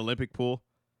now, an Olympic pool?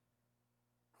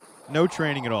 No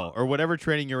training at all, or whatever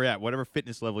training you're at, whatever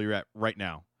fitness level you're at right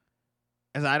now.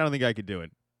 As I don't think I could do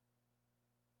it.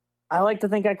 I like to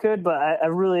think I could, but I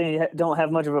really don't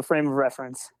have much of a frame of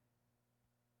reference.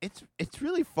 It's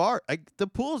really far. Like the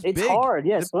pool's big. It's hard.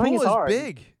 Yes, the pool is hard.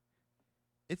 Big.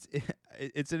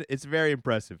 It's very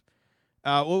impressive.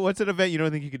 What's an event you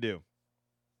don't think you could do?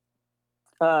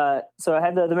 So I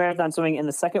had the marathon swimming, and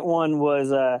the second one was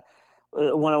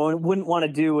one I wouldn't want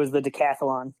to do was the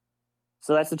decathlon.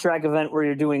 So that's the track event where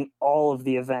you're doing all of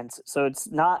the events. So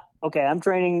it's not okay. I'm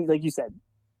training, like you said,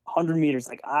 100 meters.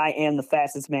 Like I am the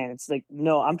fastest man. It's like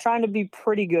no, I'm trying to be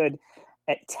pretty good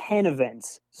at 10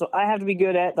 events. So I have to be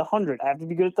good at the 100. I have to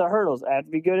be good at the hurdles. I have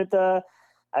to be good at the.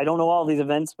 I don't know all these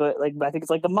events, but like I think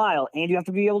it's like the mile, and you have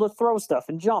to be able to throw stuff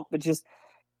and jump. But just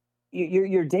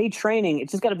your day training,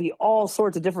 it's just got to be all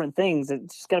sorts of different things.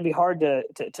 It's just got to be hard to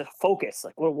focus.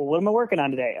 Like, what am I working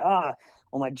on today?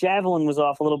 Well, my javelin was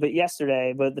off a little bit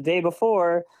yesterday, but the day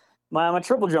before, my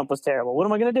triple jump was terrible. What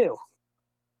am I going to do?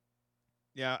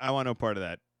 Yeah, I want no part of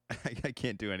that. I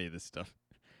can't do any of this stuff.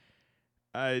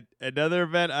 Another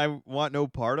event I want no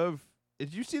part of.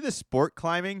 Did you see the sport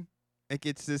climbing? Like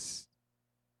it's this,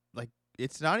 like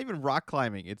it's not even rock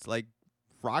climbing. It's like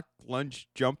rock lunge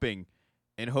jumping,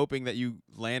 and hoping that you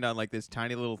land on like this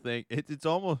tiny little thing. It's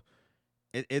almost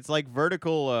it's like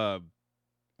vertical.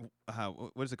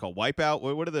 What is it called? Wipeout?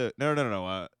 What are the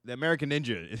no? The American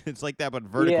Ninja. It's like that, but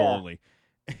vertical only.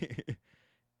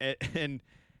 and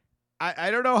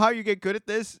I don't know how you get good at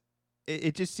this.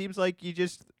 It just seems like you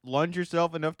just lunge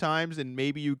yourself enough times, and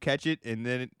maybe you catch it, and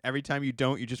then every time you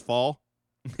don't, you just fall.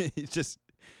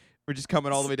 We're just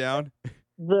coming all the way down.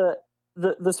 The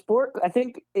sport, I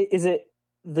think, is it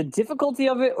the difficulty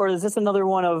of it, or is this another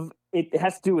one of it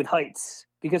has to do with heights?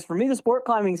 Because for me, the sport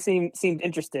climbing seemed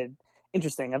interesting.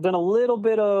 I've done a little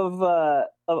bit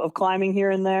of climbing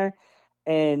here and there,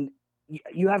 and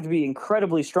you have to be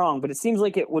incredibly strong. But it seems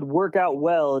like it would work out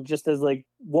well just as like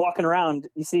walking around.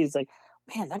 You see, it's like,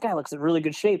 man, that guy looks in really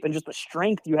good shape, and just the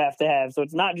strength you have to have. So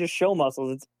it's not just show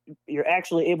muscles; it's you're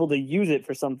actually able to use it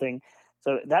for something.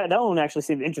 So that one actually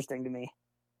seemed interesting to me.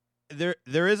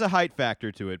 There is a height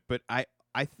factor to it, but I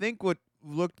think what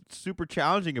looked super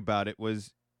challenging about it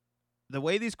was the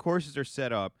way these courses are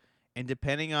set up, and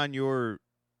depending on your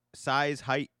size,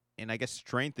 height, and I guess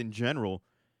strength in general,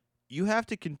 you have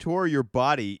to contour your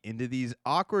body into these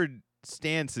awkward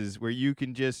stances where you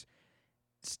can just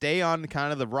stay on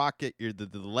kind of the rocket, the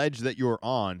ledge that you're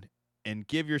on, and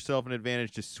give yourself an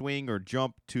advantage to swing or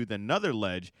jump to the another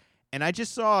ledge. And I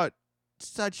just saw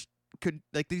such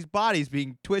like these bodies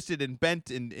being twisted and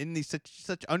bent in these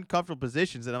such uncomfortable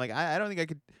positions, and I'm like, I don't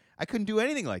think I couldn't do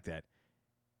anything like that.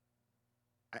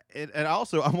 And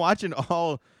also, I'm watching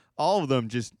all of them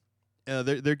just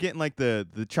they're getting like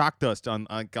the chalk dust on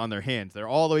their hands. They're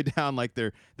all the way down like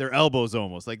their elbows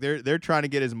almost. Like they're trying to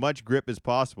get as much grip as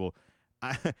possible.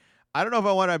 I don't know if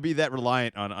I want to be that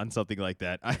reliant on something like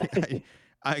that.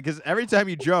 Because every time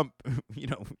you jump,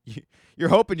 you're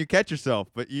hoping you catch yourself,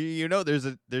 but you know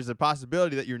there's a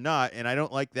possibility that you're not, and I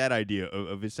don't like that idea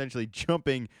of essentially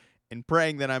jumping and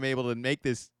praying that I'm able to make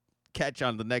this catch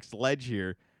on the next ledge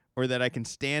here, or that I can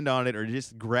stand on it or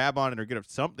just grab on it or get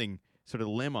something sort of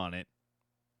limb on it.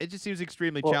 It just seems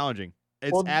extremely challenging.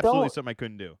 It's absolutely something I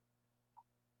couldn't do.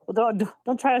 Well,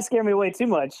 don't try to scare me away too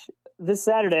much. This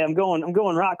Saturday, I'm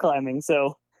going rock climbing,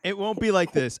 so. It won't be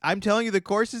like this. I'm telling you, the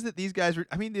courses that these guys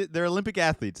they're Olympic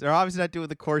athletes. They're obviously not doing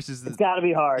the courses. It's got to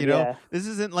be hard, Yeah. This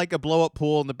isn't like a blow-up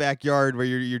pool in the backyard where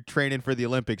you're training for the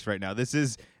Olympics right now. This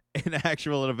is an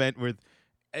actual event with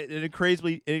an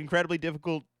incredibly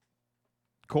difficult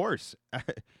course.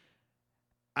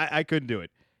 I couldn't do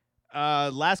it.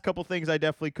 Last couple things I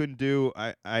definitely couldn't do.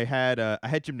 I had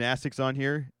gymnastics on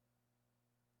here.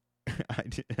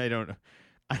 I don't know.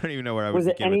 I don't even know where I would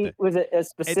begin with it. Was it a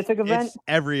specific event? It's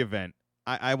every event.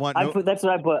 I want. That's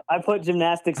what I put. I put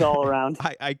gymnastics all around.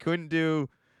 I couldn't do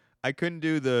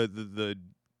the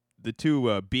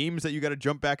two beams that you got to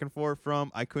jump back and forth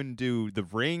from. I couldn't do the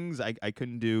rings. I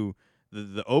couldn't do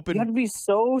the open. You have to be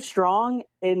so strong,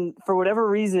 and for whatever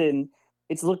reason,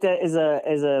 it's looked at as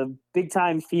a big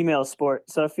time female sport.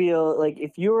 So I feel like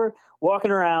if you're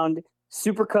walking around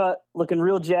super cut, looking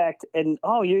real jacked, and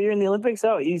you're in the Olympics.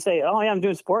 Oh, you say, oh yeah, I'm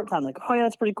doing sport climb. Like, oh yeah,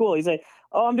 that's pretty cool. You say,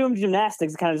 oh, I'm doing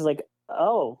gymnastics. Kind of just like,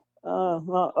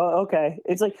 okay.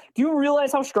 It's like, do you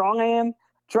realize how strong I am?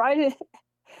 Try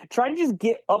to just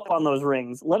get up on those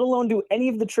rings, let alone do any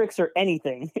of the tricks or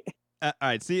anything. All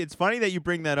right. See, it's funny that you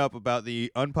bring that up about the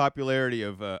unpopularity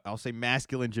of, I'll say,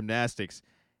 masculine gymnastics.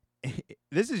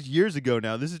 This is years ago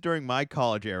now. This is during my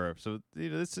college era. So,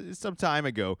 this is some time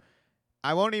ago.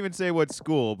 I won't even say what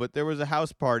school, but there was a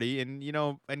house party, and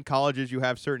in colleges you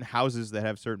have certain houses that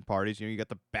have certain parties. You got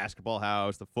the basketball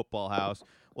house, the football house.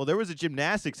 Well, there was a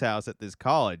gymnastics house at this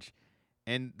college,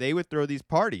 and they would throw these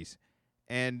parties.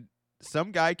 And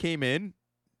some guy came in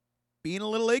being a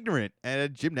little ignorant at a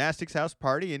gymnastics house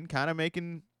party and kind of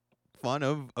making fun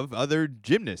of other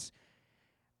gymnasts.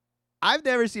 I've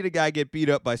never seen a guy get beat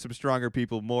up by some stronger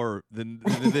people more than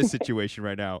this situation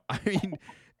right now. I mean,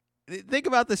 think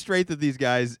about the strength of these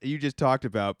guys you just talked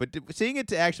about, but seeing it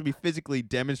to actually be physically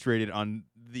demonstrated on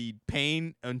the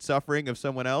pain and suffering of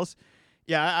someone else,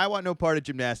 yeah, I want no part of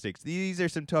gymnastics. These are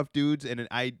some tough dudes, and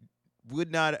I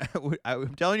would not.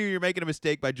 I'm telling you, you're making a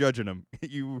mistake by judging them.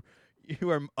 You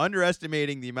are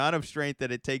underestimating the amount of strength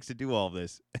that it takes to do all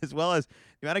this, as well as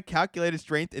the amount of calculated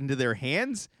strength into their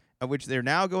hands, of which they're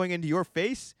now going into your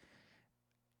face.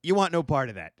 You want no part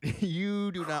of that.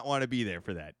 You do not want to be there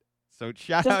for that. So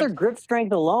shout Just out. their grip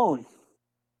strength alone.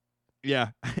 Yeah,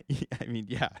 I mean,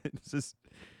 yeah, it's just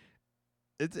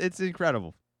it's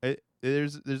incredible.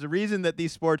 There's a reason that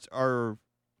these sports are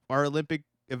Olympic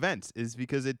events, is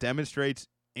because it demonstrates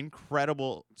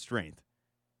incredible strength.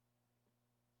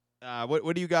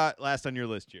 What do you got last on your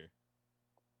list here?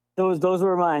 Those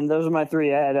were mine. Those were my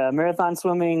three. I had marathon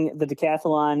swimming, the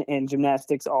decathlon, and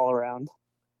gymnastics all around.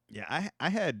 Yeah, I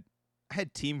had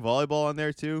team volleyball on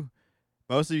there too,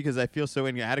 mostly because I feel so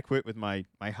inadequate with my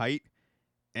height,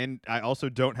 and I also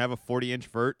don't have a 40-inch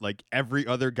vert like every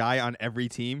other guy on every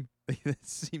team. That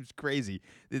seems crazy.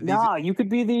 No, you could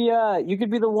be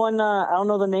the one. I don't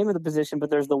know the name of the position, but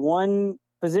there's the one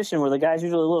position where the guy's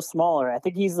usually a little smaller. I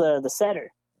think he's the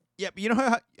setter. Yeah, but you know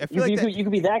how I feel like you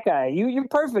could be that guy. You're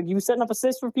perfect. You setting up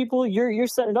assists for people. You're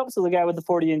setting it up so the guy with the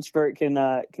 40-inch vert can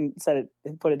set it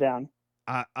and put it down.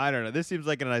 I don't know. This seems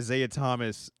like an Isaiah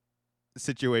Thomas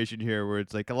situation here, where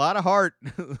it's like a lot of heart,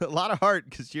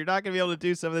 because you're not gonna be able to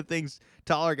do some of the things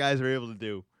taller guys are able to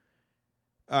do.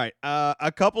 All right,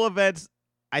 a couple events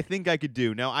I think I could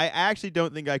do. Now, I actually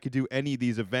don't think I could do any of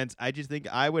these events. I just think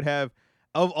I would have,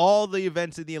 of all the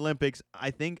events in the Olympics,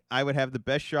 I think I would have the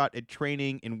best shot at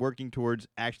training and working towards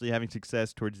actually having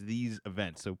success towards these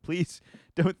events. So please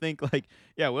don't think like,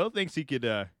 yeah, Will thinks he could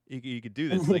do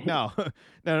this. Like, no,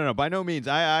 no. By no means.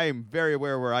 I am very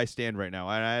aware where I stand right now.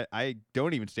 I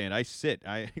don't even stand. I sit.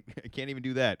 I can't even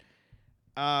do that.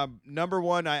 Number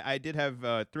one, I did have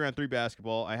 3-on-3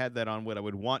 basketball. I had that on what I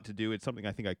would want to do. It's something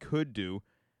I think I could do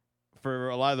for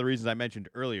a lot of the reasons I mentioned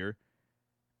earlier.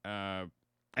 I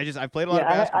played a lot of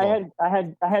basketball. I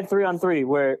had 3-on-3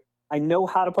 where I know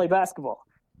how to play basketball.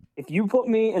 If you put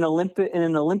me in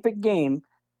an Olympic game,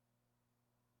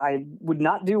 I would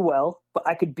not do well, but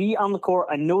I could be on the court.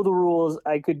 I know the rules.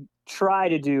 I could try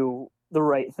to do the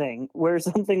right thing. Where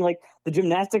something like the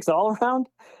gymnastics all around,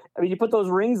 I mean, you put those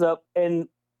rings up, and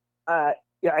I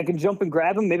can jump and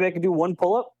grab them. Maybe I can do one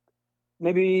pull up,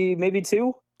 maybe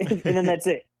two, and then that's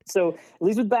it. So at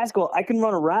least with basketball, I can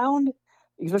run around.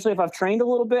 Especially if I've trained a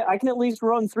little bit, I can at least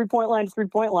run 3-point line to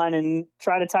 3-point line and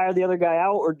try to tire the other guy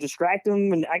out or distract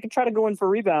him. And I can try to go in for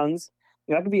rebounds.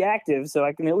 I can be active, so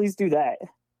I can at least do that.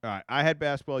 All right, I had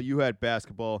basketball. You had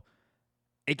basketball.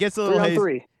 It gets a little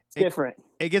 3-on-3. hazy. It's different.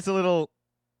 It gets a little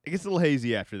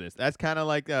hazy after this. That's kind of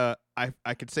like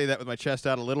I could say that with my chest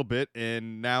out a little bit,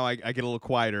 and now I get a little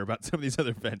quieter about some of these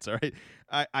other events. All right,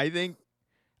 I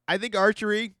think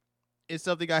archery is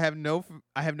something I have no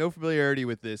familiarity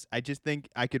with this. I just think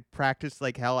I could practice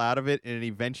like hell out of it, and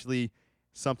eventually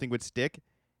something would stick.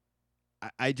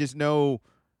 I just know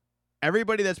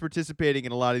everybody that's participating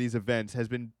in a lot of these events has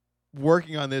been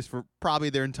working on this for probably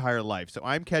their entire life. So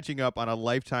I'm catching up on a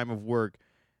lifetime of work.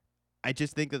 I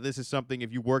just think that this is something,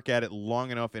 if you work at it long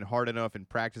enough and hard enough and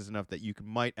practice enough, that you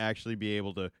might actually be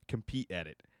able to compete at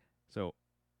it. So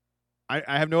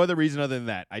I have no other reason other than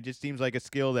that. It just seems like a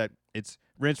skill that it's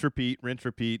rinse, repeat, rinse,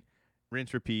 repeat,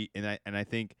 rinse, repeat. And I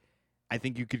think I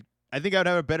would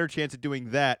have a better chance at doing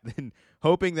that than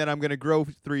hoping that I'm going to grow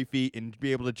 3 feet and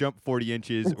be able to jump 40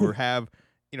 inches or have,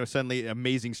 suddenly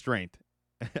amazing strength.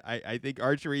 I think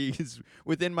archery is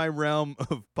within my realm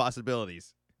of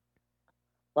possibilities.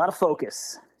 A lot of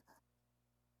focus.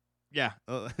 Yeah,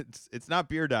 it's not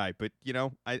beer dye, but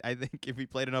I think if we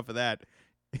played enough of that,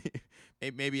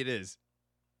 maybe it is.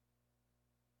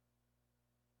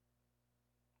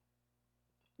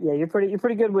 Yeah, you're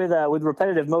pretty good with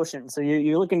repetitive motion. So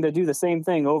you're looking to do the same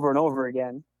thing over and over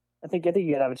again. I think you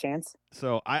could have a chance.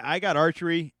 So I got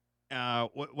archery.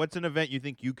 What's an event you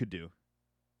think you could do?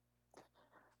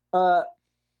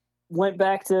 Went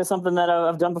back to something that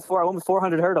I've done before. I went with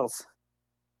 400 hurdles.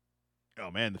 Oh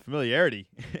man, the familiarity.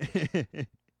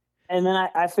 And then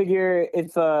I figure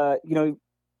if I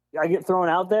get thrown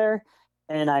out there,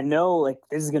 and I know like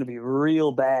this is gonna be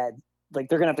real bad. Like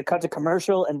they're gonna have to cut to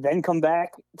commercial and then come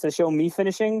back to show me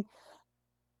finishing.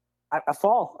 I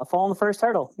fall on the first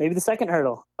hurdle, maybe the second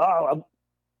hurdle. Oh,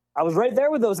 I was right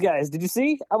there with those guys. Did you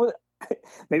see?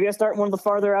 Maybe I start in one of the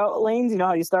farther out lanes. You know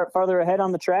how you start farther ahead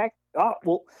on the track. Oh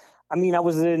well, I mean I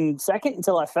was in second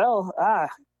until I fell.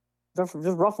 just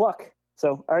rough luck.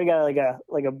 So I already got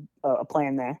a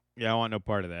plan there. Yeah, I want no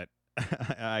part of that.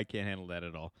 I can't handle that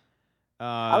at all.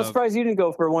 I was surprised you didn't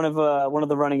go for one of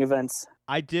the running events.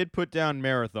 I did put down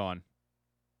marathon.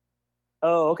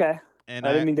 Oh, okay. And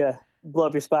I didn't mean to blow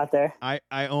up your spot there.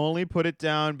 I only put it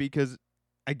down because,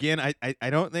 again, I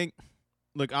don't think.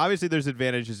 Look, obviously there's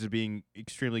advantages of being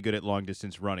extremely good at long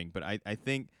distance running, but I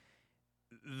think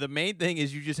the main thing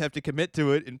is you just have to commit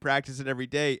to it and practice it every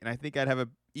day. And I think I'd have a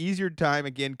easier time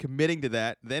again committing to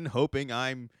that than hoping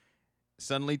I'm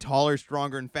suddenly taller,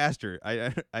 stronger, and faster.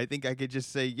 I think I could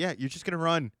just say, yeah, you're just gonna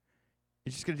run.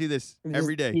 You're just gonna do this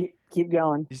every day. Keep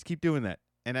going. You just keep doing that,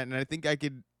 and I think I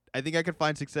could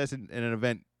find success in an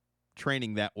event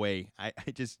training that way.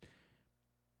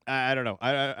 I don't know.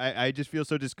 I just feel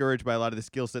so discouraged by a lot of the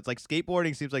skill sets. Like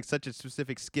skateboarding seems like such a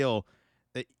specific skill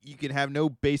that you can have no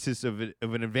basis of an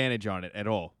advantage on it at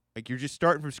all. Like you're just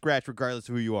starting from scratch regardless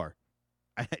of who you are.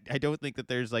 I don't think that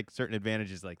there's like certain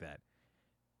advantages like that.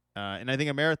 And I think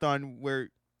a marathon where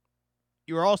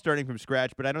you're all starting from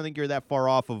scratch, but I don't think you're that far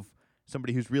off of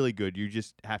somebody who's really good. You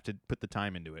just have to put the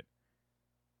time into it.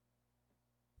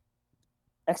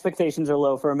 Expectations are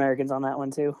low for Americans on that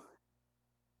one too.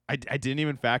 I didn't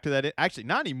even factor that in. Actually,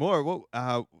 not anymore.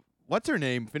 What's her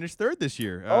name? Finished third this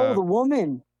year. The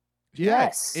woman. Yeah,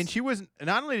 yes. And she was,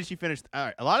 not only did she finish, all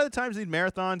right, a lot of the times these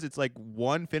marathons, it's like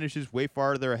one finishes way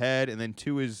farther ahead and then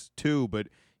two is two. But,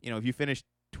 if you finish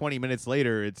 20 minutes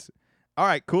later, it's, all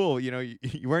right, cool. You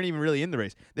weren't even really in the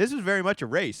race. This was very much a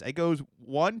race. It goes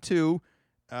 1, 2,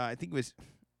 I think it was,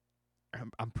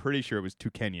 I'm pretty sure it was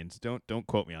 2 Kenyans. Don't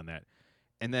quote me on that.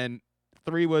 And then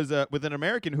 3 was with an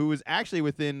American who was actually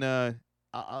within,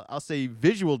 I'll say,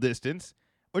 visual distance,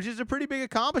 which is a pretty big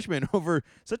accomplishment over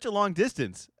such a long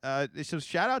distance. So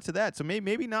shout out to that. So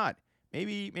maybe not.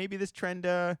 Maybe this trend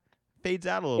fades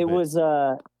out a little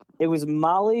bit. It was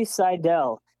Molly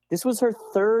Seidel. This was her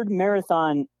 3rd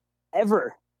marathon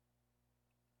ever.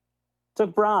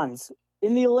 Took bronze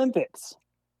in the Olympics.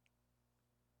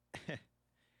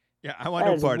 Yeah, I want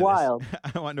no part of this.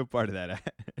 I want no part of that.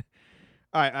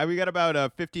 All right, we got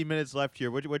about 15 minutes left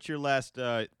here. What's your last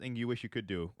thing you wish you could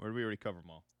do? Or did we already cover them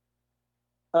all?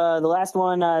 The last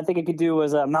one I think I could do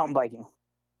was mountain biking.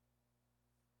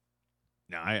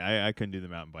 No, I couldn't do the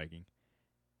mountain biking.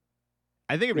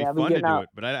 I think it'd be fun to do it,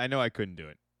 but I know I couldn't do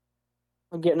it.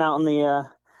 I'm getting out on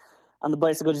the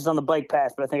bicycle, just on the bike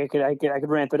path, but I think I could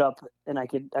ramp it up, and I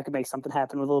could make something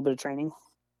happen with a little bit of training.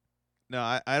 No,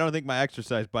 I don't think my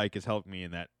exercise bike has helped me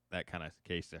in that kind of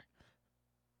case there.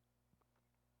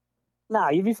 Nah,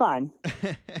 you'd be fine.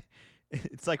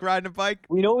 It's like riding a bike.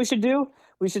 You know what we should do?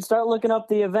 We should start looking up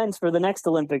the events for the next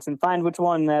Olympics and find which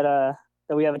one that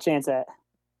we have a chance at.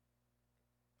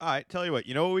 All right, tell you what.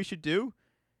 You know what we should do?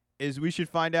 Is we should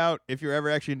find out if you're ever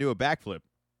actually going to do a backflip.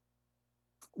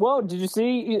 Whoa, did you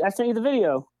see? I sent you the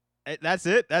video. That's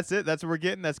it. That's what we're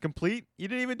getting. That's complete. You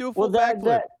didn't even do a full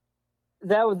backflip.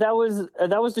 That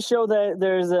was to show that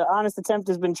there's an honest attempt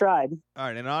has been tried. All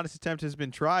right, an honest attempt has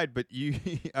been tried, but you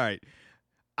all right.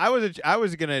 I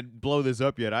was gonna blow this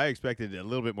up yet. I expected a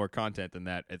little bit more content than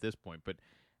that at this point, but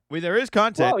there is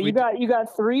content. Oh, you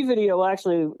got 3 video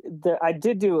actually. I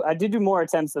did do more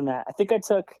attempts than that. I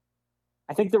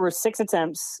think there were 6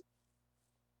 attempts.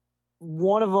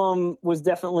 One of them was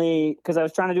definitely because I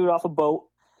was trying to do it off a boat,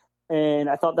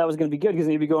 and I thought that was going to be good because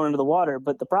you'd be going into the water.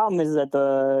 But the problem is that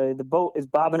the boat is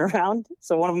bobbing around,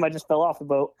 so one of them I just fell off the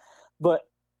boat. But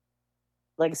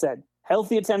like I said,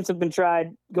 healthy attempts have been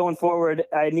tried. Going forward,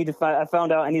 I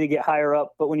found out I need to get higher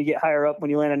up. But when you get higher up,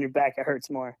 when you land on your back, it hurts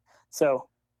more. So,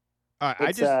 all right,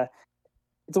 it's a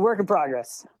work in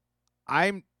progress.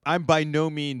 I'm by no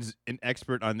means an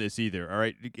expert on this either. All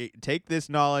right, take this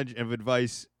knowledge of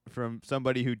advice from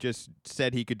somebody who just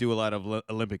said he could do a lot of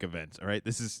Olympic events. All right,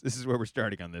 this is where we're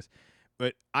starting on this.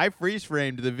 But I freeze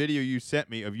framed the video you sent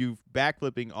me of you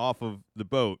backflipping off of the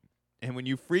boat, and when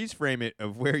you freeze frame it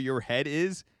of where your head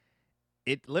is,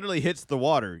 it literally hits the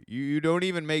water. You don't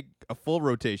even make a full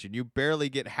rotation. You barely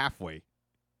get halfway.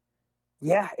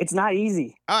 Yeah, it's not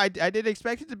easy. I didn't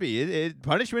expect it to be.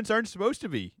 Punishments aren't supposed to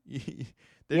be.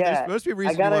 They're supposed to be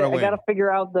reasons you want to win. I gotta figure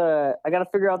out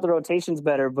the rotations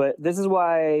better. But this is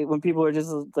why when people are just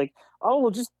like, "Oh,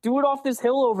 we'll just do it off this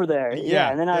hill over there,"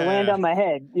 and then I land on my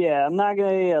head. Yeah, I'm not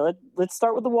gonna. Yeah, let's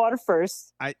start with the water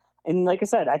first. And like I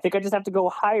said, I think I just have to go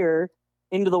higher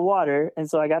into the water, and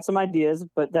so I got some ideas.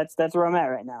 But that's where I'm at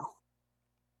right now.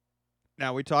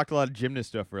 Now we talked a lot of gymnast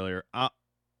stuff earlier.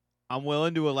 I'm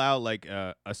willing to allow like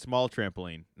a small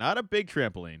trampoline, not a big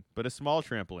trampoline, but a small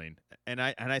trampoline. And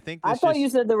I think I thought you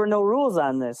said there were no rules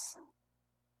on this.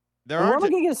 There are. We're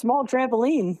looking at a small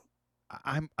trampoline.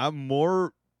 I'm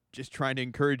more just trying to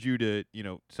encourage you to,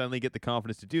 suddenly get the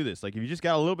confidence to do this. Like if you just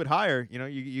got a little bit higher,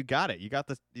 you got it. You got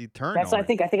the turn. That's I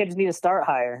think I just need to start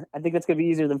higher. I think that's gonna be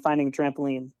easier than finding a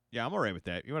trampoline. Yeah, I'm all right with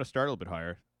that. You want to start a little bit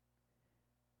higher.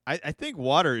 I think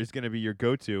water is going to be your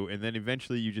go-to, and then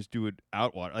eventually you just do it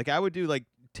out water. Like I would do like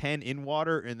 10 in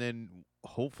water, and then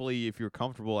hopefully if you're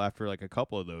comfortable after like a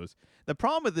couple of those. The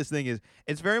problem with this thing is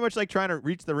it's very much like trying to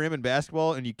reach the rim in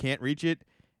basketball and you can't reach it,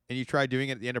 and you try doing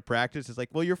it at the end of practice. It's like,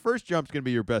 well, your first jump's going to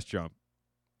be your best jump.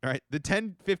 All right, the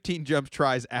 10, 15 jumps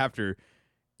tries after,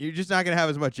 you're just not going to have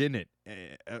as much in it.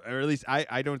 Or at least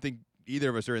I don't think either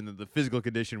of us are in the physical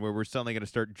condition where we're suddenly going to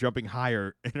start jumping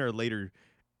higher in our later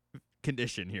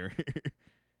condition here.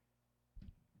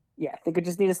 Yeah, I think I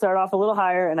just need to start off a little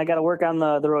higher, and I got to work on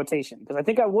the rotation because I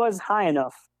think I was high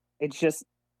enough. It's just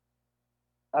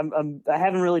I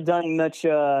haven't really done much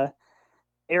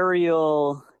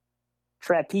aerial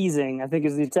trapezing, I think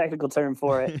is the technical term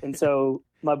for it, and so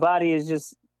my body is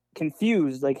just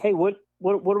confused. Like, hey, what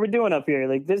are we doing up here?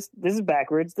 Like this is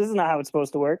backwards. This is not how it's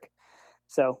supposed to work.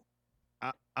 So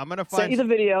I'm gonna send you the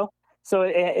video. So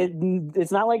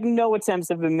it's not like no attempts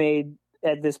have been made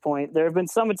at this point. There have been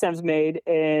some attempts made,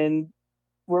 and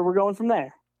where we're going from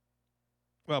there.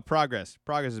 Well, progress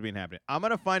has been happening. I'm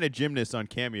gonna find a gymnast on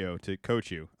Cameo to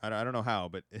coach you. I don't know how,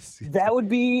 but that would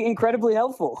be incredibly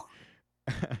helpful.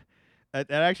 That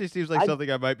actually seems like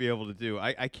something I might be able to do.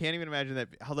 I can't even imagine that.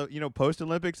 Although post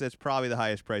Olympics, that's probably the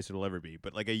highest price it'll ever be.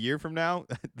 But like a year from now,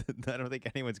 I don't think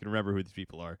anyone's gonna remember who these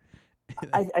people are.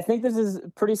 I think this is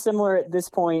pretty similar at this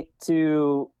point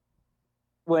to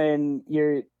when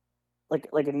you're like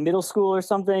in middle school or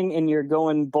something and you're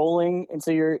going bowling, and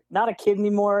so you're not a kid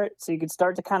anymore, so you can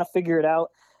start to kind of figure it out,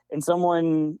 and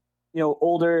someone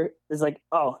older is like,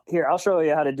 oh, here, I'll show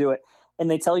you how to do it,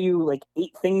 and they tell you like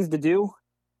 8 things to do,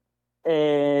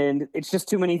 and it's just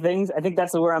too many things. I think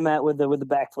that's where I'm at with the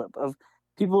backflip. Of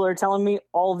people are telling me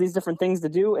all of these different things to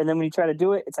do, and then when you try to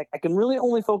do it, it's like I can really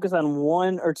only focus on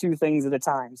 1 or 2 things at a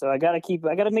time. So I got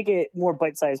to make it more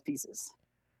bite-sized pieces.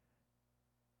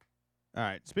 All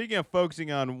right. Speaking of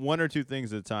focusing on 1 or 2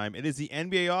 things at a time, it is the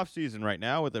NBA offseason right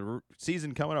now with the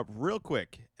season coming up real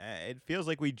quick. It feels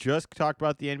like we just talked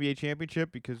about the NBA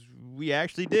championship because we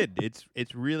actually did.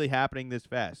 It's really happening this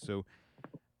fast. So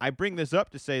I bring this up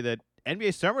to say that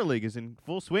NBA Summer League is in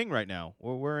full swing right now.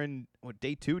 We're in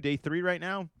day 2, day 3 right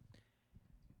now,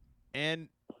 and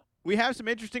we have some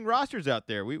interesting rosters out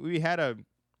there. We had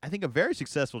I think a very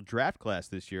successful draft class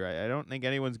this year. I don't think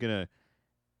anyone's gonna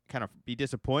kind of be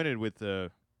disappointed with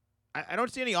I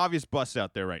don't see any obvious busts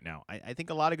out there right now. I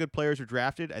think a lot of good players are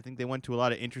drafted. I think they went to a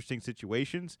lot of interesting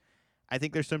situations. I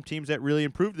think there's some teams that really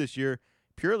improved this year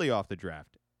purely off the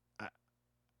draft.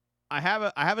 I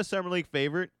have a Summer League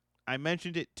favorite. I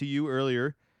mentioned it to you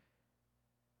earlier.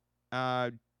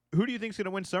 Who do you think is going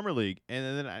to win Summer League?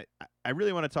 And then I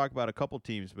really want to talk about a couple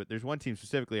teams, but there's one team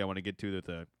specifically I want to get to that's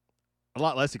a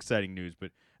lot less exciting news.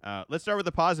 But let's start with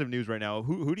the positive news right now.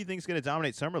 Who do you think is going to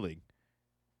dominate Summer League?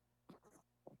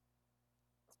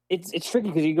 It's tricky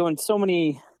because you go in so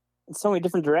many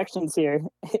different directions here.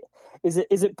 Is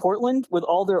it Portland with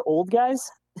all their old guys?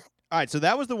 All right, so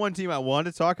that was the one team I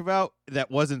wanted to talk about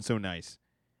that wasn't so nice.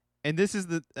 And this is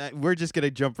we're just going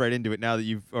to jump right into it now that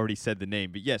you've already said the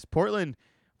name. But yes, Portland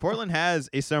has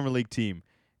a Summer League team,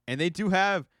 and they do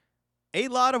have a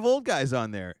lot of old guys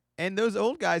on there. And those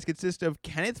old guys consist of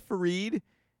Kenneth Faried,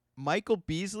 Michael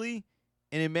Beasley,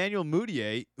 and Emmanuel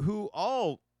Mudiay, who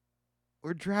all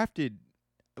were drafted.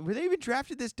 Were they even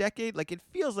drafted this decade? Like, it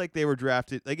feels like they were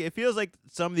drafted. Like, it feels like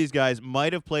some of these guys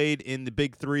might have played in the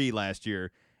Big Three last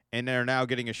year and are now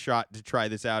getting a shot to try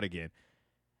this out again.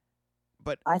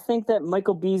 But I think that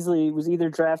Michael Beasley was either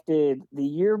drafted the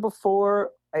year before.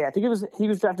 I think he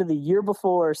was drafted the year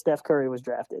before Steph Curry was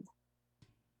drafted.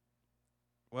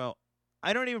 Well,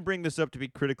 I don't even bring this up to be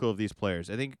critical of these players.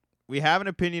 I think we have an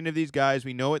opinion of these guys.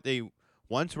 We know what they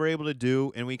once were able to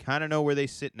do, and we kind of know where they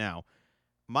sit now.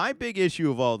 My big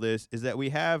issue of all this is that we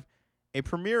have a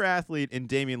premier athlete in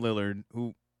Damian Lillard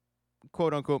who,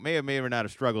 quote unquote, may or not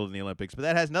have struggled in the Olympics, but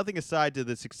that has nothing aside to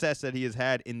the success that he has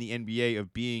had in the NBA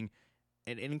of being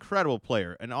an incredible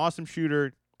player, an awesome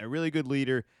shooter, a really good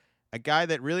leader, a guy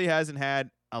that really hasn't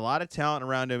had a lot of talent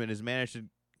around him and has managed to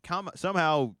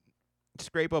somehow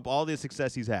scrape up all the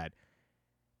success he's had.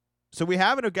 So we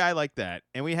have a guy like that,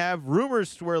 and we have rumors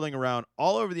swirling around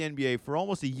all over the NBA for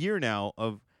almost a year now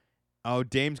of, oh,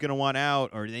 Dame's going to want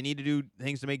out, or they need to do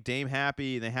things to make Dame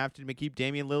happy, and they have to keep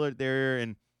Damian Lillard there.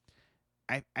 And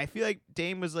I feel like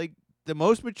Dame was like the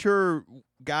most mature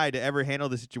guy to ever handle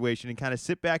the situation and kind of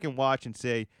sit back and watch and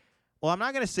say, well, I'm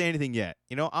not going to say anything yet.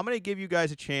 I'm going to give you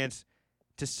guys a chance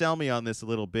to sell me on this a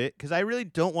little bit because I really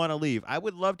don't want to leave. I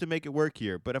would love to make it work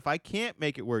here, but if I can't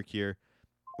make it work here,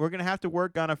 we're going to have to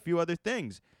work on a few other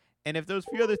things. And if those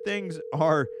few other things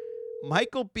are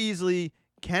Michael Beasley,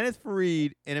 Kenneth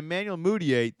Faried, and Emmanuel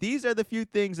Mudiay, these are the few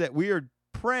things that we are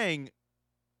praying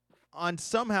on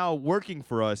somehow working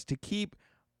for us to keep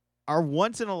our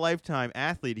once-in-a-lifetime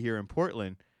athlete here in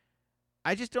Portland.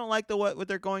 I just don't like what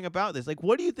they're going about this. Like,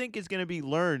 what do you think is going to be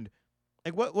learned?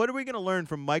 Like, what are we going to learn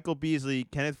from Michael Beasley,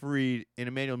 Kenneth Faried, and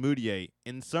Emmanuel Mudiay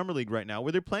in Summer League right now,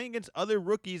 where they're playing against other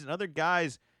rookies and other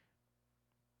guys?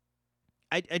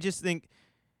 I just think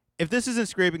if this isn't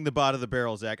scraping the bottom of the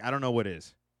barrel, Zach, I don't know what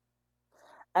is.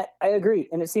 I agree.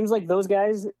 And it seems like those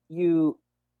guys,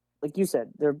 like you said,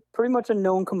 they're pretty much a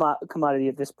known commodity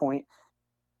at this point.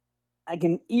 I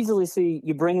can easily see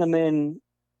you bring them in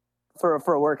for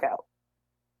a workout.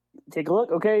 Take a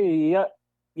look. Okay,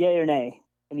 yay or nay.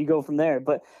 And you go from there.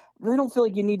 But I really don't feel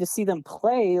like you need to see them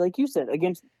play, like you said,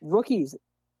 against rookies.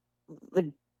 Like,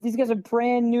 these guys are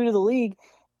brand new to the league.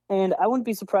 And I wouldn't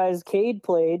be surprised Cade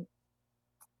played,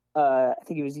 I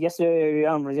think it was yesterday,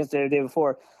 or the day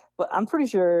before. But I'm pretty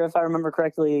sure, if I remember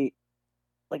correctly,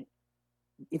 like,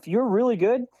 if you're really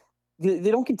good,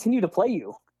 they don't continue to play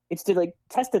you. It's to, like,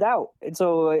 test it out. And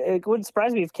so it wouldn't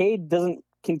surprise me if Cade doesn't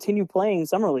continue playing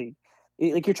Summer League.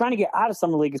 Like, you're trying to get out of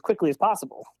Summer League as quickly as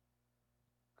possible.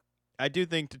 I do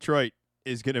think Detroit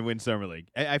is going to win Summer League.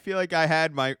 I feel like I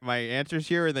had my answers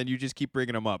here, and then you just keep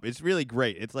bringing them up. It's really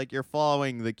great. It's like you're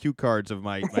following the cue cards of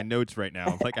my notes right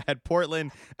now. Like, I had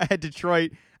Portland, I had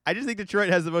Detroit. I just think Detroit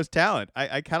has the most talent.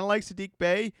 I kind of like Sadiq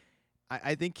Bey.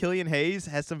 I think Killian Hayes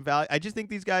has some value. I just think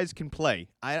these guys can play.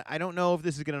 I don't know if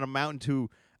this is going to amount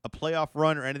to a playoff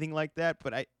run or anything like that,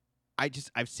 but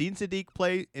I've seen Sadiq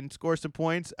play and score some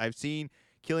points. I've seen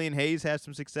Killian Hayes have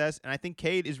some success, and I think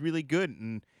Cade is really good.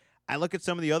 And I look at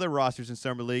some of the other rosters in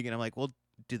Summer League, and I'm like, well,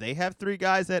 do they have three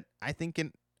guys that I think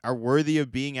are worthy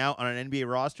of being out on an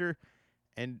NBA roster?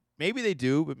 And maybe they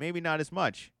do, but maybe not as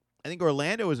much. I think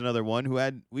Orlando is another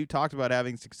one we've talked about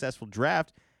having a successful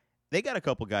draft. They got a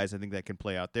couple guys I think that can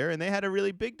play out there, and they had a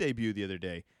really big debut the other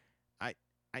day.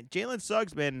 Jalen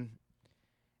Suggs, man,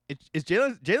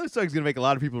 Jalen Suggs going to make a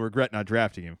lot of people regret not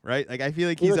drafting him, right? Like, I feel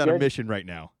like he's on a mission right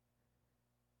now.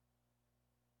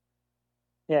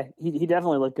 Yeah, he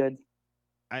definitely looked good.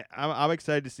 I'm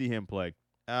excited to see him play.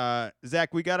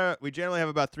 Zach, we generally have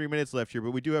about 3 minutes left here,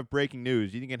 but we do have breaking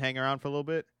news. You think you can hang around for a little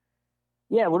bit?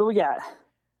 Yeah, what do we got?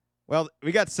 Well,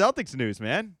 we got Celtics news,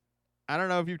 man. I don't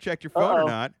know if you've checked your phone or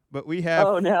not, but we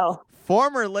have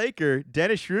former Laker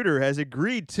Dennis Schroeder has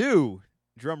agreed to,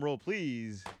 drum roll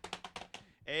please,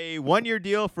 a 1-year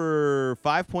deal for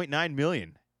 $5.9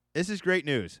 million. This is great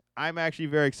news. I'm actually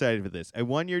very excited for this. A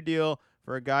 1-year deal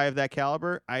for a guy of that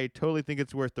caliber, I totally think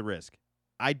it's worth the risk.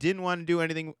 I didn't want to do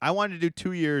anything. I wanted to do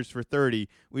 2 years for 30.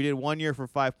 We did 1 year for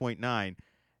 5.9.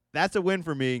 That's a win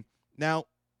for me. Now,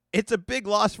 it's a big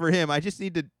loss for him. I just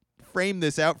need to frame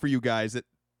this out for you guys that,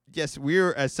 yes,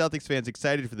 we're, as Celtics fans,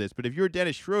 excited for this. But if you're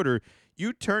Dennis Schroeder,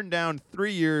 you turned down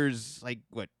 3 years, like,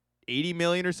 what, $80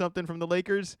 million or something from the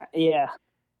Lakers? Yeah.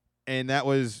 And that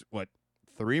was,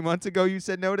 3 months ago you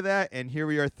said no to that, and here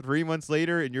we are 3 months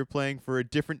later, and you're playing for a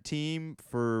different team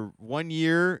for 1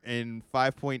 year and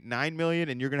 $5.9 million,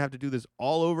 and you're going to have to do this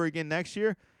all over again next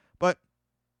year. But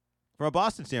from a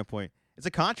Boston standpoint, it's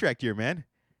a contract year, man.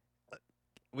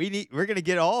 We're going to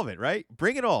get all of it, right?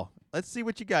 Bring it all. Let's see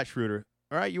what you got, Schroeder.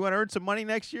 All right, you want to earn some money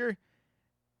next year?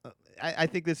 I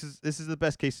think this is the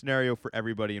best case scenario for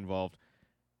everybody involved.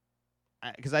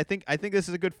 Because I think this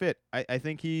is a good fit. I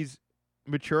think he's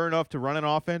mature enough to run an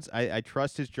offense. I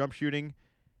trust his jump shooting.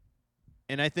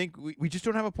 And I think we just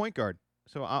don't have a point guard.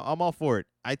 So I'm all for it.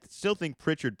 I still think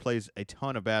Pritchard plays a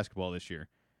ton of basketball this year.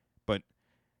 But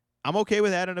I'm okay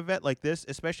with adding a vet like this,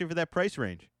 especially for that price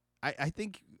range. I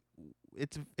think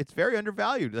it's very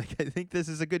undervalued. Like, I think this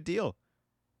is a good deal.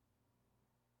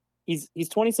 He's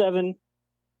 27.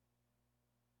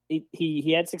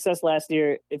 He had success last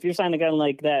year. If you're signing a guy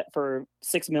like that for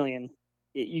 $6 million,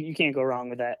 you can't go wrong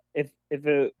with that. If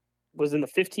it was in the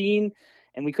 15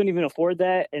 and we couldn't even afford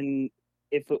that, and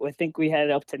I think we had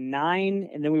it up to 9,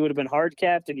 and then we would have been hard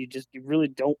capped, and you really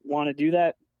don't want to do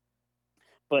that.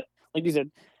 But like you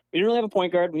said, we didn't really have a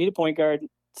point guard. We need a point guard.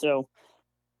 So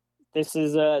this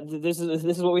is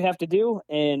what we have to do.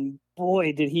 And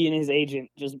boy, did he and his agent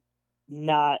just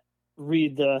not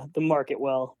read the market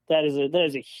well. That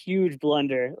is a huge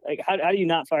blunder. Like, how do you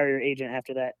not fire your agent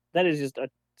after that? That is just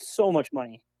so much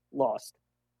money lost.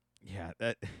 Yeah,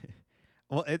 that.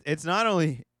 Well, it's not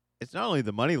only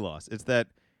the money loss. It's that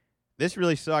this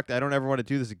really sucked. I don't ever want to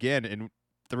do this again. And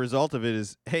the result of it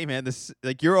is, hey man, this,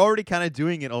 like, you're already kind of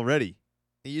doing it already.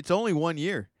 It's only 1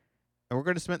 year. And we're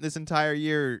going to spend this entire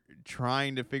year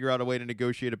trying to figure out a way to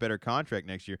negotiate a better contract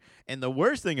next year. And the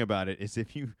worst thing about it is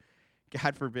if you,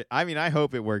 God forbid, I mean, I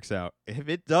hope it works out. If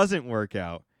it doesn't work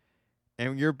out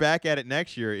and you're back at it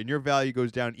next year and your value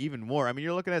goes down even more, I mean,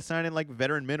 you're looking at signing like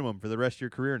veteran minimum for the rest of your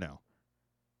career now.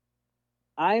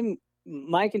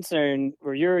 My concern,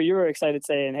 or you're excited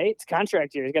saying, hey, it's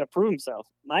contract year. He's got to prove himself.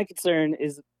 My concern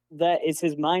is that is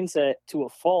his mindset to a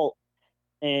fault.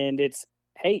 And it's,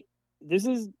 hey, this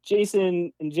is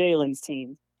Jason and Jalen's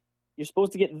team. You're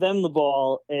supposed to get them the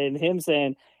ball, and him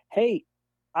saying, hey,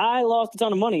 I lost a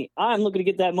ton of money. I'm looking to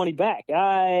get that money back.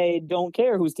 I don't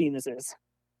care whose team this is.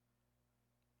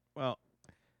 Well,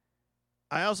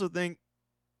 I also think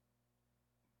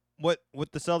what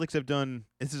the Celtics have done,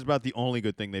 this is about the only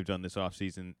good thing they've done this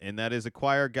offseason, and that is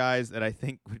acquire guys that I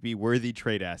think would be worthy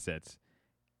trade assets.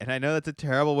 And I know that's a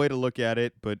terrible way to look at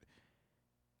it, but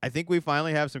I think we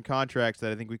finally have some contracts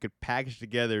that I think we could package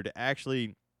together to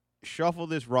actually shuffle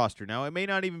this roster. Now, it may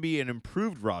not even be an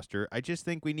improved roster. I just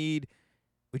think we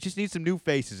just need some new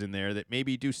faces in there that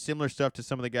maybe do similar stuff to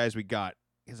some of the guys we got.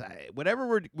 Because whatever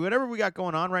we got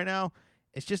going on right now,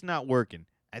 it's just not working.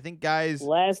 I think guys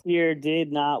last year did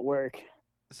not work.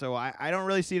 So I don't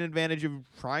really see an advantage of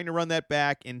trying to run that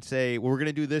back and say, well, we're going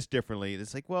to do this differently.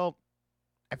 It's like, well,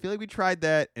 I feel like we tried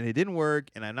that and it didn't work,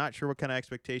 and I'm not sure what kind of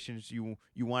expectations you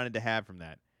wanted to have from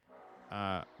that.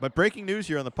 But breaking news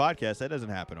here on the podcast, that doesn't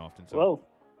happen often. So,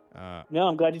 whoa. No,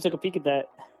 I'm glad you took a peek at that.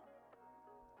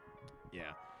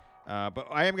 Yeah. But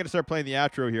I am going to start playing the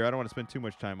outro here. I don't want to spend too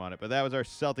much time on it. But that was our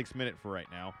Celtics minute for right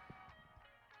now.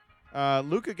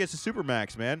 Luka gets a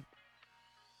Supermax, man.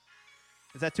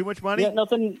 Is that too much money? Yeah,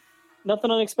 nothing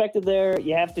unexpected there.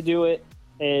 You have to do it.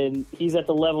 And he's at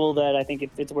the level that I think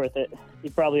it's worth it.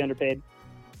 He's probably underpaid.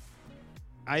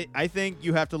 I think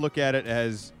you have to look at it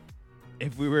as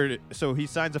if we were to, so he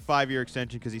signs a 5-year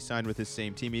extension because he signed with his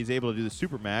same team. He's able to do the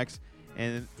Supermax,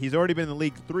 and he's already been in the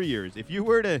league 3 years. If you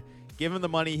were to give him the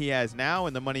money he has now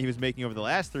and the money he was making over the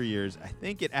last 3 years, I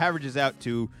think it averages out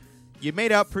to you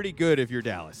made out pretty good if you're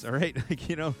Dallas, all right?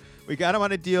 Like, we got him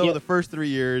on a deal the first 3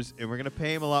 years, and we're going to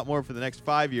pay him a lot more for the next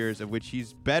 5 years, of which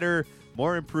he's better,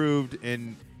 more improved,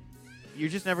 and you're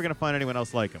just never going to find anyone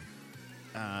else like him.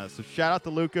 So shout out to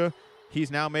Luka.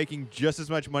 He's now making just as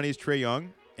much money as Trae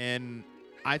Young, and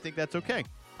I think that's okay.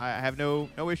 I have no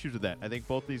issues with that. I think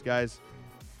both these guys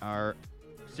are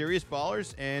serious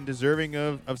ballers and deserving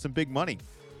of some big money.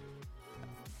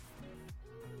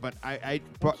 But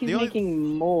he's making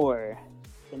more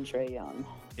than Trae Young.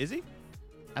 Is he?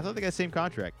 I thought they got the same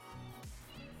contract.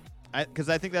 Because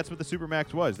I think that's what the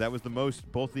Supermax was. That was the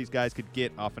most both these guys could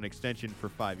get off an extension for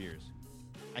 5 years.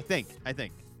 I think.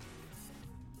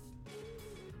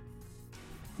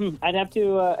 I'd have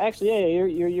to actually. Yeah,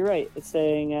 you're right. It's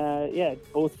saying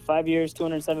both 5 years,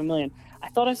 $207 million. I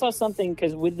thought I saw something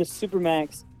because with the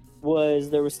Supermax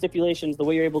there were stipulations. The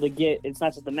way you're able to get it's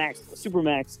not just the max. The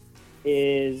Supermax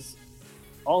is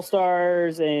All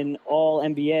Stars and All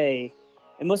NBA.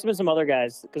 It must have been some other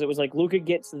guys because it was like Luka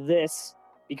gets this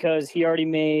because he already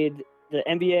made the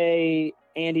NBA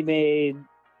and he made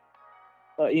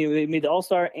he made the All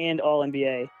Star and All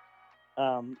NBA.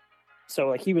 So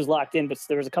like he was locked in, but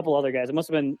there was a couple other guys. It must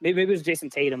have been maybe it was Jason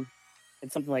Tatum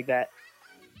and something like that.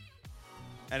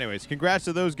 Anyways, congrats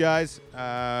to those guys.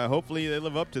 Hopefully they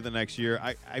live up to the next year.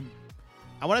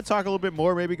 I want to talk a little bit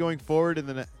more maybe going forward in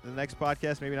the next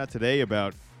podcast, maybe not today,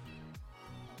 about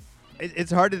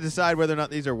it's hard to decide whether or not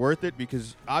these are worth it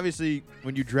because obviously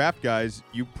when you draft guys,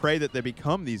 you pray that they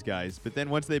become these guys. But then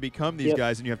once they become these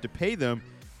guys and you have to pay them,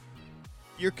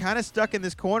 you're kind of stuck in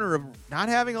this corner of not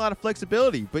having a lot of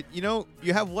flexibility. But, you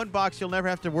have one box you'll never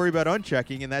have to worry about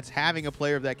unchecking, and that's having a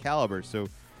player of that caliber. So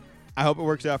I hope it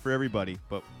works out for everybody.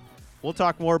 But we'll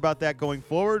talk more about that going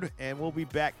forward, and we'll be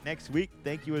back next week.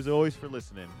 Thank you, as always, for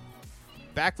listening.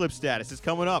 Backflip status is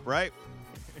coming up, right?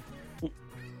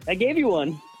 I gave you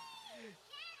one.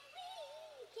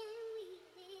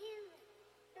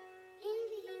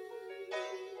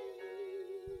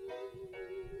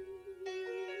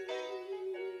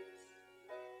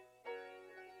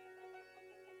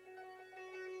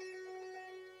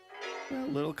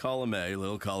 Little column A,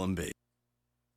 little column B.